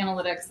line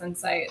analytics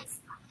insights.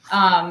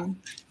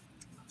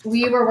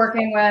 We were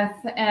working with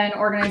an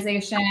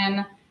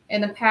organization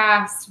in the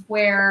past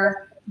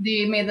where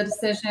they made the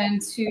decision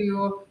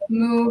to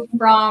move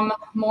from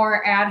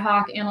more ad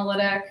hoc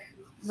analytic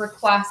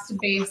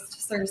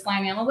request-based service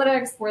line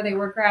analytics, where they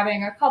were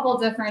grabbing a couple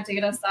different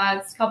data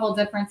sets, a couple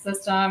different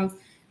systems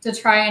to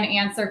try and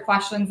answer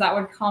questions that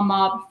would come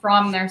up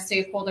from their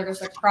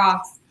stakeholders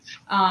across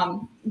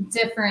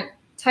different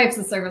types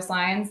of service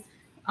lines.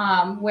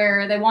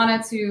 where they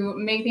wanted to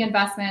make the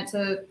investment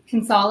to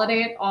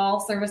consolidate all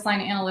service line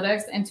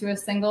analytics into a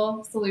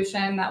single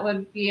solution that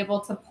would be able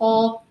to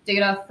pull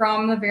data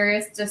from the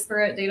various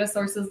disparate data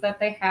sources that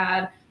they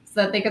had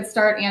so that they could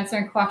start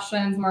answering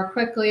questions more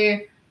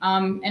quickly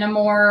in a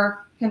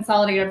more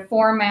consolidated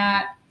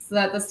format so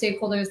that the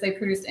stakeholders they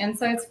produced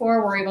insights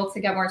for were able to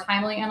get more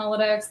timely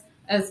analytics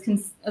as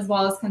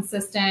well as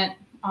consistent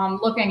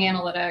looking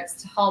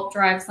analytics to help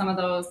drive some of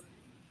those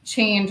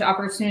change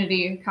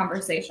opportunity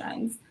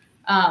conversations.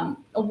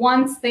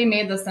 Once they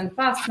made this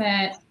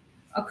investment,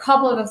 a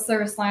couple of the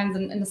service lines,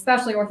 and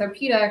especially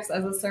orthopedics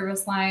as a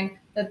service line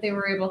that they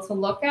were able to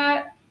look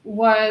at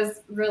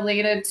was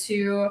related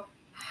to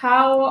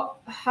how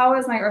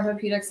is my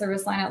orthopedic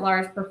service line at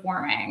large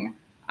performing?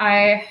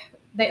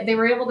 They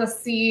were able to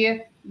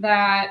see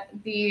that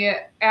the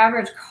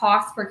average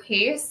cost per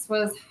case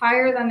was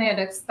higher than they had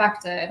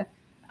expected,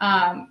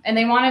 and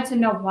they wanted to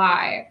know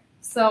why.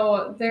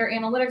 So their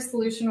analytics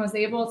solution was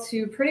able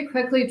to pretty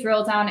quickly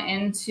drill down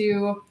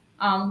into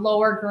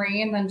lower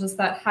green than just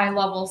that high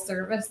level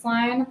service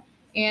line.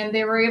 And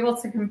they were able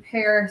to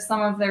compare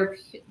some of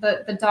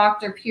the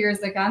doctor peers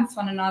against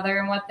one another.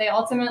 And what they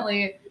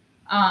ultimately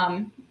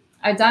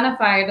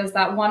identified is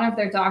that one of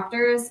their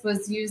doctors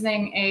was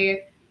using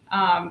a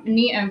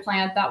knee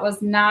implant that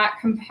was not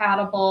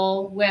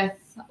compatible with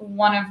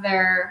one of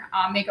their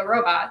Mako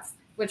robots,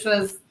 which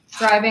was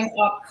driving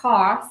up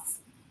costs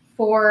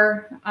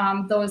for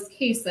those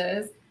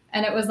cases.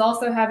 And it was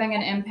also having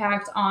an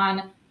impact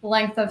on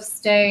length of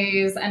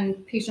stays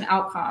and patient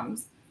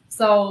outcomes.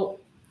 So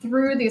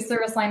through these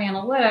service line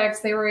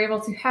analytics, they were able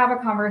to have a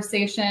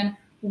conversation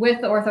with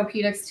the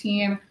orthopedics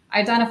team,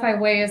 identify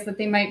ways that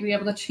they might be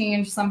able to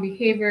change some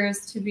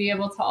behaviors to be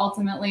able to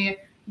ultimately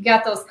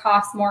get those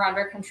costs more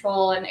under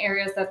control in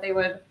areas that they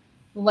would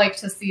like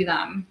to see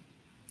them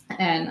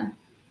in.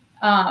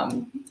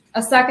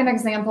 A second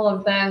example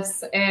of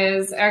this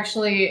is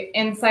actually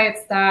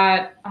insights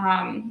that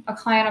a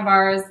client of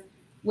ours,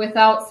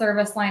 without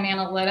service line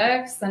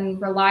analytics and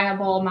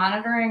reliable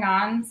monitoring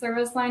on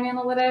service line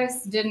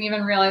analytics, didn't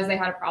even realize they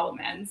had a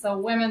problem in. So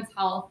women's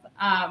health,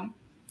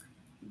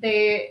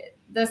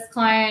 this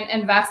client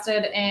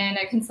invested in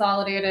a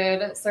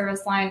consolidated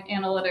service line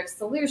analytics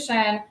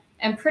solution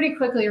and pretty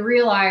quickly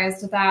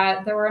realized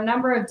that there were a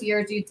number of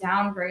DRG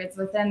downgrades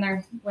within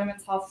their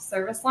women's health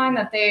service line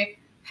that they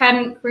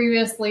hadn't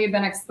previously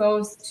been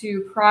exposed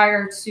to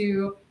prior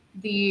to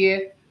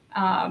the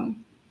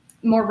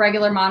more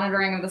regular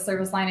monitoring of the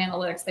service line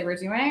analytics they were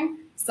doing.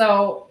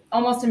 So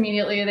almost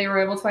immediately they were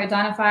able to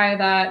identify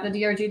that the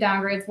DRG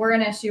downgrades were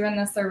an issue in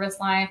the service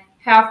line,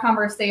 have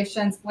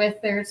conversations with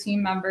their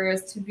team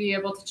members to be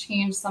able to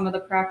change some of the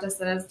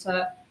practices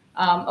to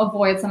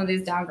avoid some of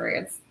these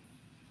downgrades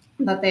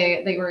that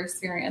they were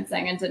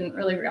experiencing and didn't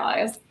really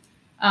realize.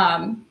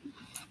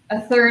 A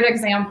third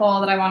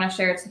example that I want to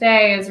share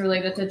today is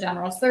related to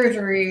general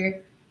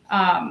surgery.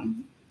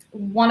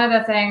 One of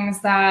the things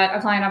that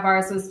a client of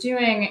ours was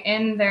doing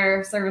in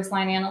their service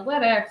line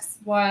analytics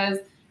was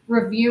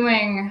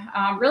reviewing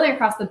really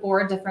across the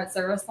board different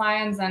service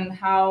lines and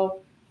how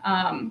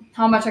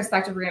much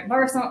expected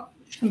reimbursement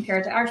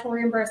compared to actual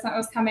reimbursement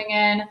was coming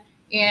in.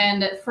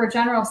 And for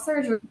general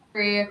surgery,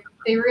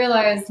 they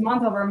realized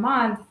month over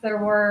month there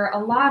were a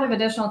lot of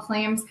additional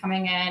claims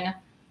coming in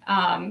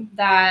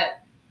that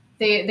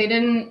they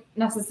didn't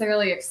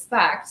necessarily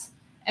expect.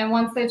 And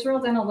once they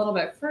drilled in a little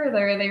bit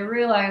further, they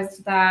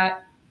realized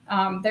that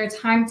their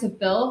time to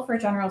bill for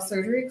general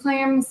surgery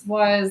claims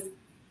was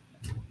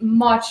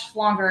much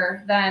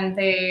longer than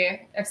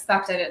they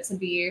expected it to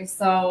be.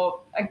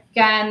 So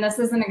again, this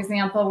is an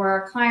example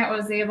where a client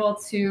was able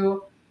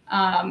to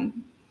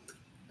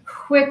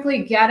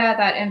quickly get at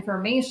that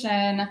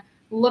information,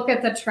 look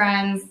at the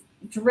trends,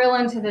 drill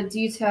into the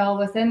detail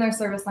within their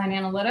service line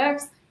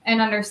analytics, and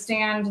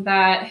understand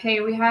that, hey,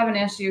 we have an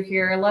issue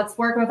here. Let's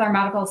work with our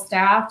medical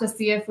staff to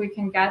see if we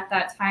can get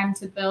that time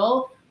to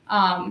bill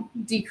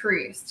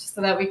decreased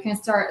so that we can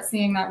start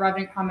seeing that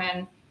revenue come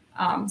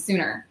in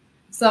sooner.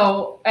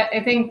 So I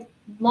think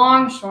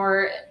long,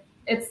 short,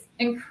 it's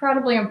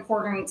incredibly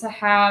important to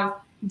have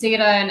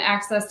data and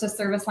access to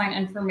service line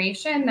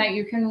information that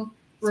you can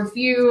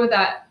review,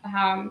 that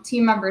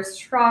team members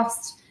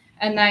trust,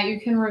 and that you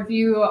can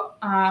review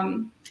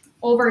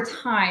over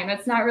time.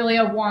 It's not really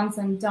a once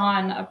and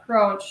done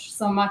approach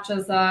so much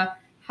as a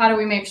how do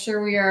we make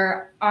sure we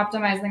are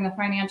optimizing the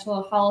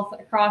financial health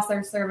across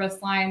our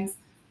service lines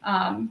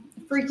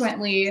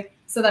frequently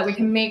so that we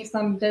can make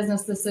some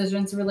business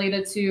decisions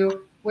related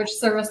to which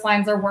service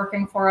lines are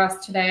working for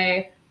us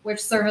today,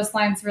 which service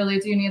lines really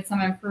do need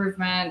some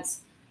improvement,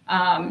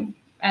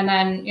 and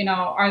then,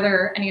 are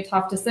there any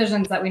tough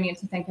decisions that we need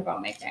to think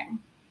about making?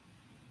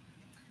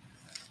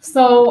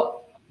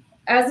 So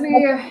as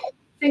we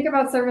think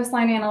about service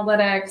line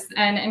analytics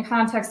and in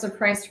context of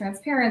price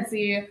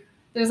transparency,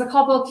 there's a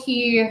couple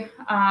key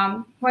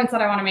points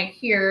that I want to make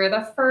here.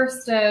 The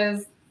first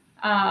is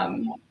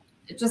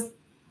just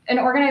an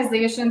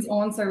organization's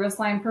own service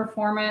line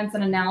performance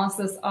and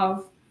analysis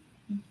of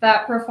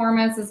that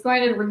performance is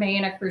going to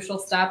remain a crucial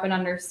step in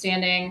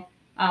understanding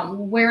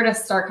where to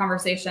start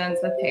conversations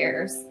with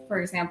payers, for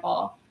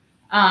example.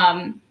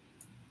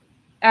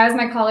 As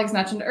my colleagues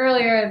mentioned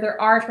earlier, there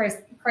are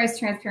price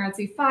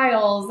transparency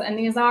files, and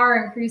these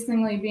are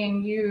increasingly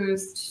being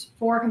used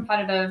for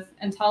competitive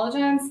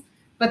intelligence,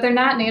 but they're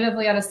not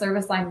natively at a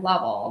service line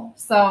level.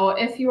 So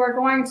if you are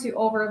going to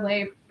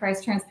overlay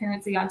price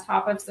transparency on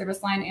top of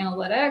service line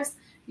analytics,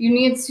 you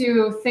need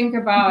to think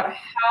about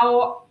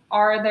how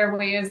are there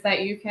ways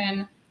that you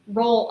can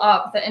roll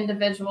up the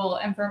individual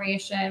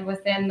information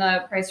within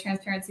the price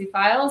transparency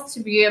files to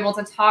be able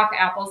to talk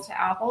apples to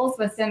apples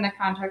within the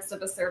context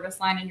of a service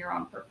line and your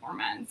own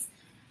performance.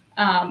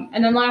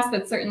 And then last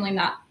but certainly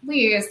not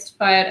least,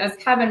 but as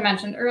Kevin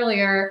mentioned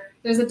earlier,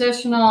 there's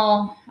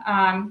additional,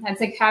 I'd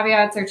say,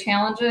 caveats or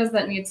challenges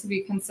that need to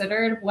be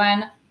considered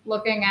when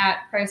looking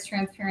at price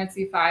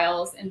transparency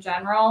files in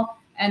general,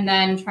 and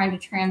then trying to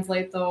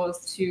translate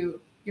those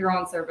to your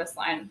own service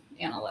line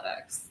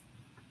analytics.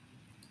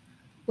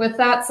 With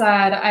that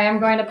said, I am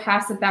going to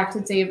pass it back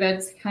to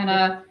David to kind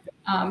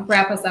of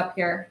wrap us up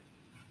here.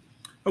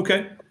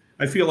 Okay.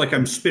 I feel like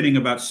I'm spinning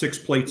about 6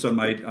 plates on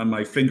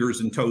my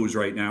fingers and toes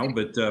right now,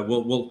 but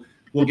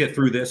we'll get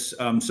through this.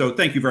 So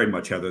thank you very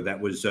much, Heather.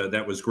 That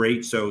was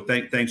great. So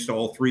thanks to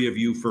all 3 of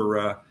you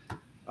for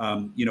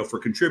for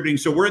contributing.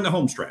 So we're in the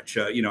home stretch.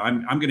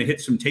 I'm going to hit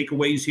some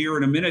takeaways here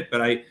in a minute,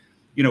 but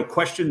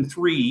question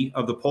 3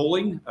 of the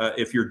polling.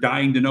 If you're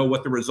dying to know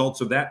what the results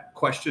of that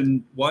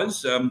question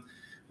was,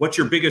 what's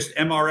your biggest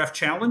MRF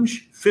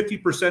challenge?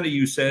 50% of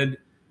you said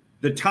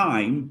the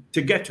time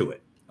to get to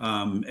it.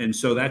 And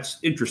so that's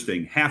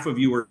interesting. Half of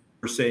you are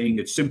saying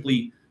it's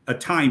simply a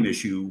time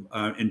issue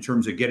in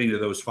terms of getting to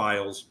those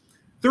files.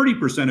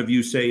 30% of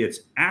you say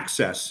it's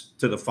access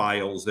to the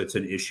files that's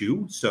an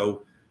issue.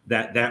 So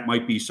that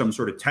might be some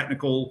sort of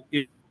technical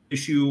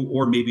issue,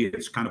 or maybe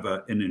it's kind of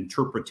an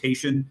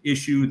interpretation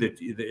issue that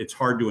it's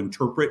hard to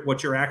interpret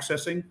what you're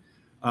accessing.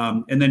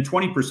 And then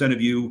 20%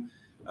 of you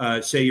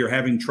say you're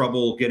having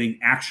trouble getting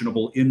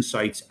actionable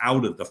insights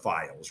out of the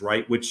files,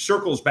 right? Which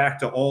circles back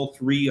to all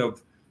 3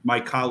 of my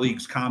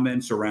colleagues'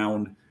 comments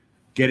around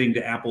getting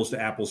to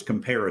apples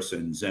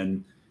comparisons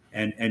and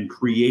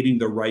creating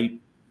the right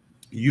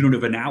unit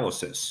of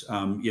analysis.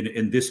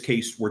 In this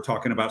case, we're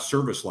talking about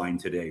service line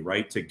today,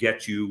 right? To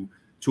get you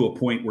to a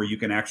point where you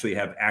can actually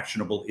have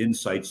actionable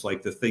insights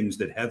like the things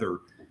that Heather,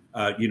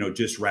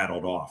 just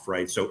rattled off,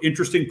 right? So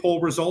interesting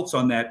poll results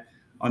on that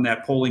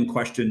polling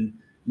question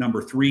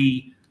number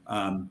 3.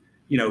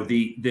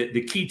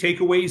 The key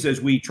takeaways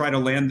as we try to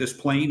land this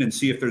plane and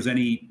see if there's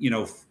any,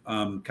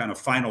 kind of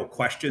final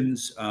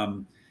questions.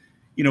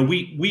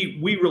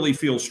 We really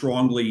feel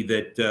strongly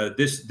that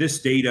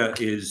this data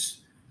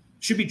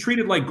should be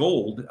treated like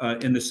gold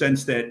in the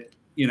sense that,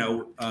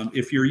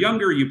 if you're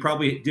younger, you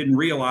probably didn't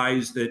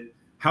realize that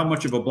how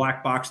much of a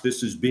black box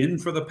this has been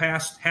for the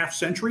past half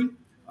century.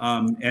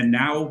 And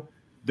now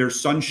there's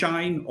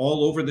sunshine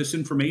all over this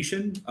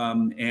information.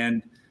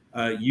 And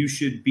you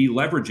should be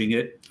leveraging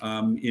it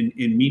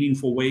in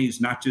meaningful ways,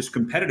 not just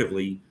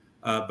competitively,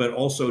 but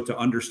also to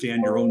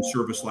understand your own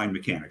service line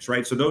mechanics,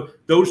 right? So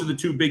those are the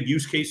 2 big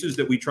use cases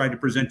that we tried to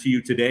present to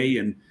you today.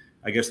 And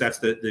I guess that's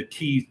the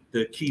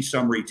key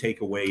summary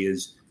takeaway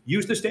is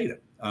use this data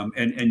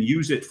and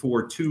use it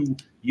for 2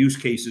 use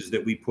cases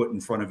that we put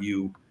in front of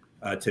you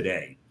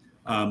today.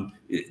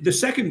 The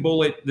second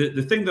bullet,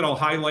 the thing that I'll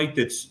highlight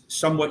that's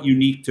somewhat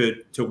unique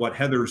to what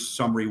Heather's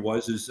summary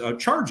was is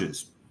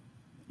charges.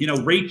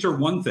 Rates are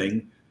one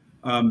thing.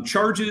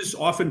 Charges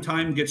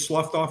oftentimes get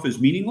sloughed off as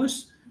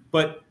meaningless,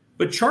 but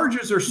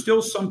charges are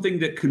still something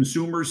that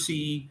consumers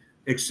see,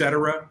 et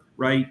cetera,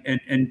 right?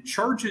 And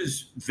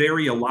charges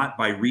vary a lot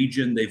by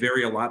region. They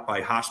vary a lot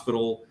by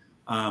hospital.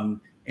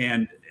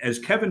 And as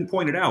Kevin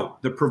pointed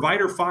out, the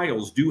provider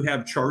files do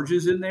have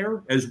charges in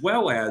there as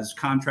well as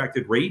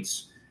contracted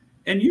rates.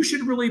 And you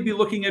should really be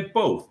looking at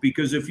both,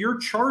 because if your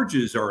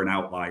charges are an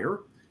outlier,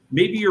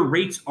 maybe your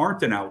rates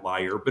aren't an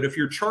outlier, but if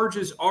your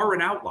charges are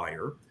an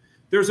outlier,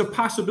 there's a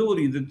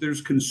possibility that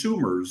there's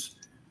consumers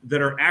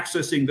that are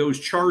accessing those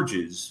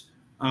charges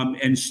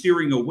and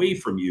steering away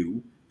from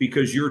you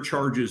because your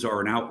charges are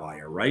an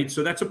outlier, right?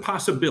 So that's a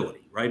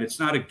possibility, right? It's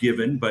not a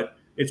given, but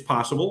it's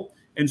possible.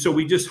 And so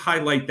we just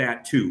highlight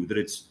that too, that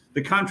it's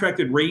the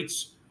contracted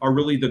rates are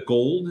really the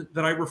gold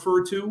that I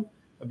refer to,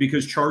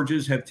 because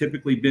charges have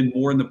typically been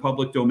more in the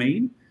public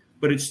domain,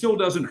 but it still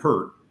doesn't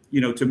hurt,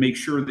 to make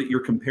sure that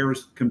you're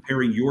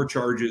comparing your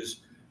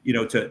charges,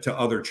 to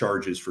other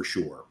charges for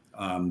sure.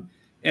 And,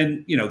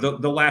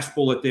 the last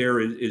bullet there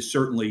is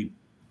certainly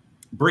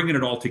bringing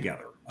it all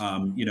together.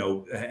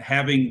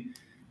 Having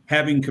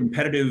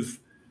competitive,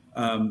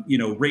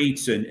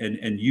 rates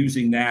and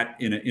using that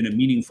in a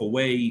meaningful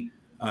way,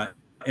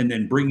 and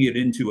then bringing it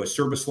into a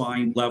service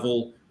line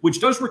level,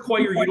 which does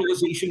require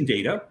utilization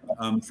data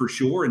for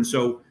sure. And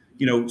so,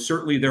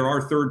 certainly there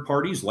are third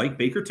parties like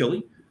Baker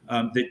Tilly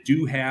that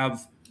do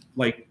have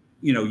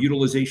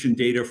utilization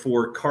data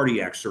for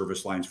cardiac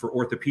service lines, for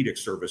orthopedic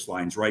service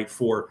lines, right?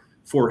 For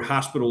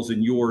hospitals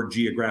in your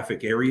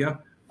geographic area.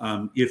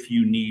 if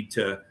you need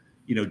to,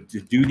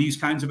 to do these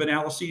kinds of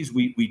analyses,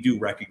 we do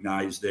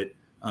recognize that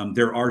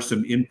there are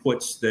some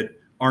inputs that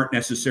aren't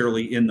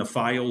necessarily in the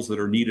files that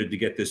are needed to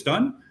get this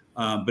done,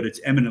 but it's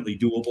eminently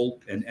doable.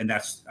 And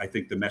that's, I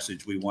think, the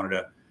message we wanted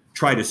to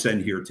try to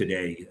send here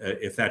today,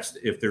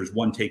 if there's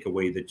one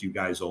takeaway that you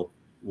guys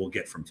will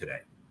get from today.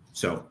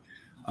 So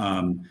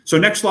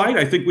next slide.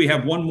 I think we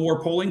have one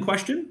more polling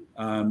question,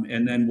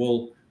 and then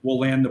we'll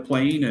land the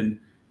plane.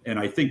 And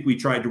I think we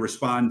tried to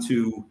respond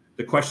to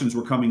the questions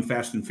were coming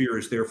fast and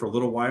furious there for a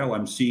little while.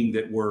 I'm seeing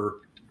that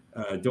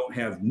don't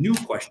have new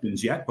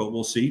questions yet, but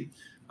we'll see.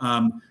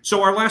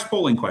 So our last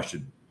polling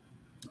question: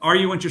 are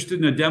you interested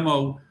in a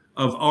demo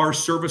of our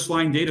service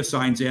line data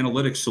science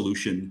analytics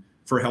solution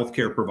for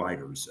healthcare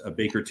providers?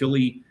 Baker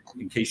Tilly,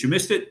 in case you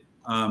missed it,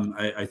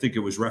 I think it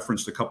was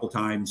referenced a couple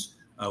times.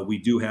 We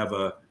do have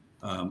a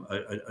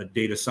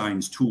data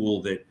science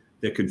tool that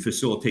can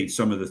facilitate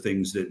some of the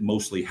things that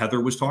mostly Heather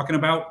was talking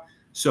about.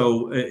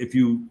 So if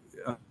you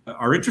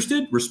are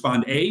interested,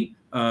 respond A.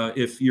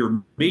 If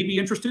you're maybe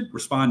interested,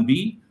 respond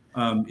B.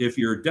 If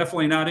you're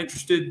definitely not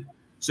interested,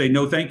 say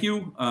no, thank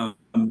you,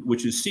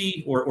 which is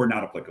C, or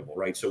not applicable,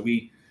 right? So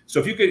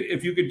if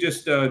you could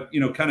just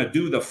kind of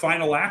do the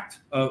final act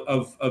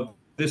of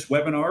this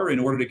webinar in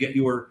order to get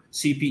your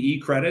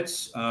CPE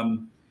credits.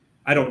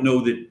 I don't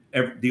know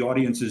that the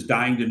audience is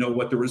dying to know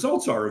what the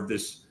results are of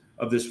this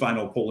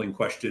final polling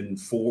question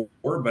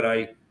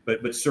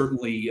but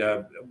certainly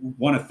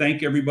want to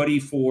thank everybody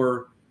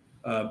for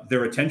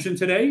their attention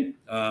today.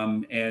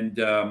 I'm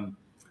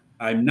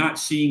not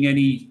seeing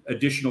any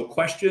additional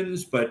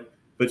questions, but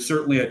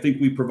certainly I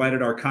think we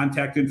provided our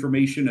contact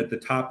information at the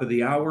top of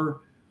the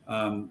hour.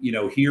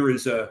 Here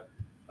is a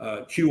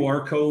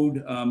QR code,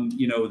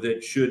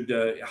 that should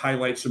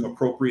highlight some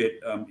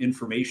appropriate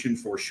information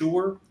for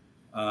sure.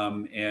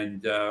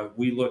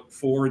 We look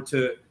forward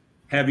to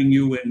having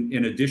you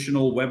in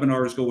additional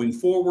webinars going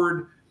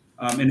forward.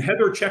 And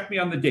Heather, check me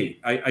on the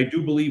date. I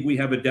do believe we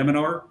have a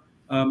Deminar,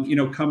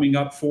 coming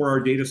up for our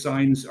data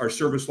science, our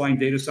service line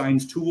data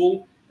science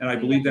tool. And I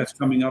believe that's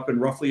coming up in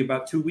roughly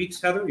about 2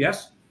 weeks, Heather,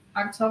 yes?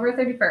 October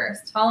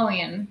 31st,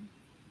 Halloween.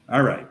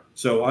 All right.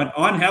 So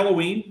on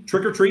Halloween,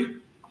 trick or treat.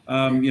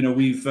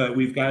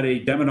 We've got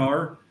a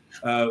Deminar,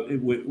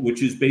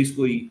 which is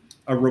basically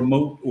a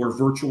remote or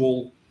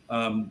virtual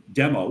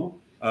demo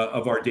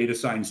of our data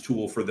science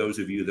tool for those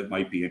of you that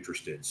might be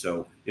interested.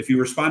 So if you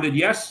responded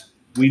yes,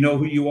 we know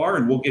who you are,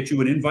 and we'll get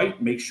you an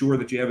invite. Make sure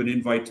that you have an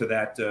invite to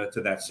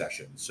that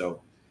session.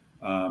 So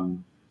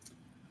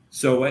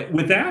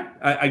with that,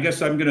 I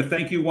guess I'm going to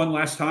thank you one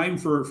last time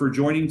for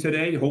joining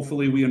today.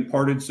 Hopefully we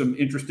imparted some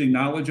interesting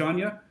knowledge on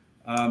you,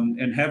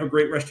 and have a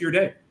great rest of your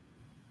day.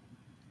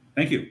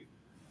 Thank you.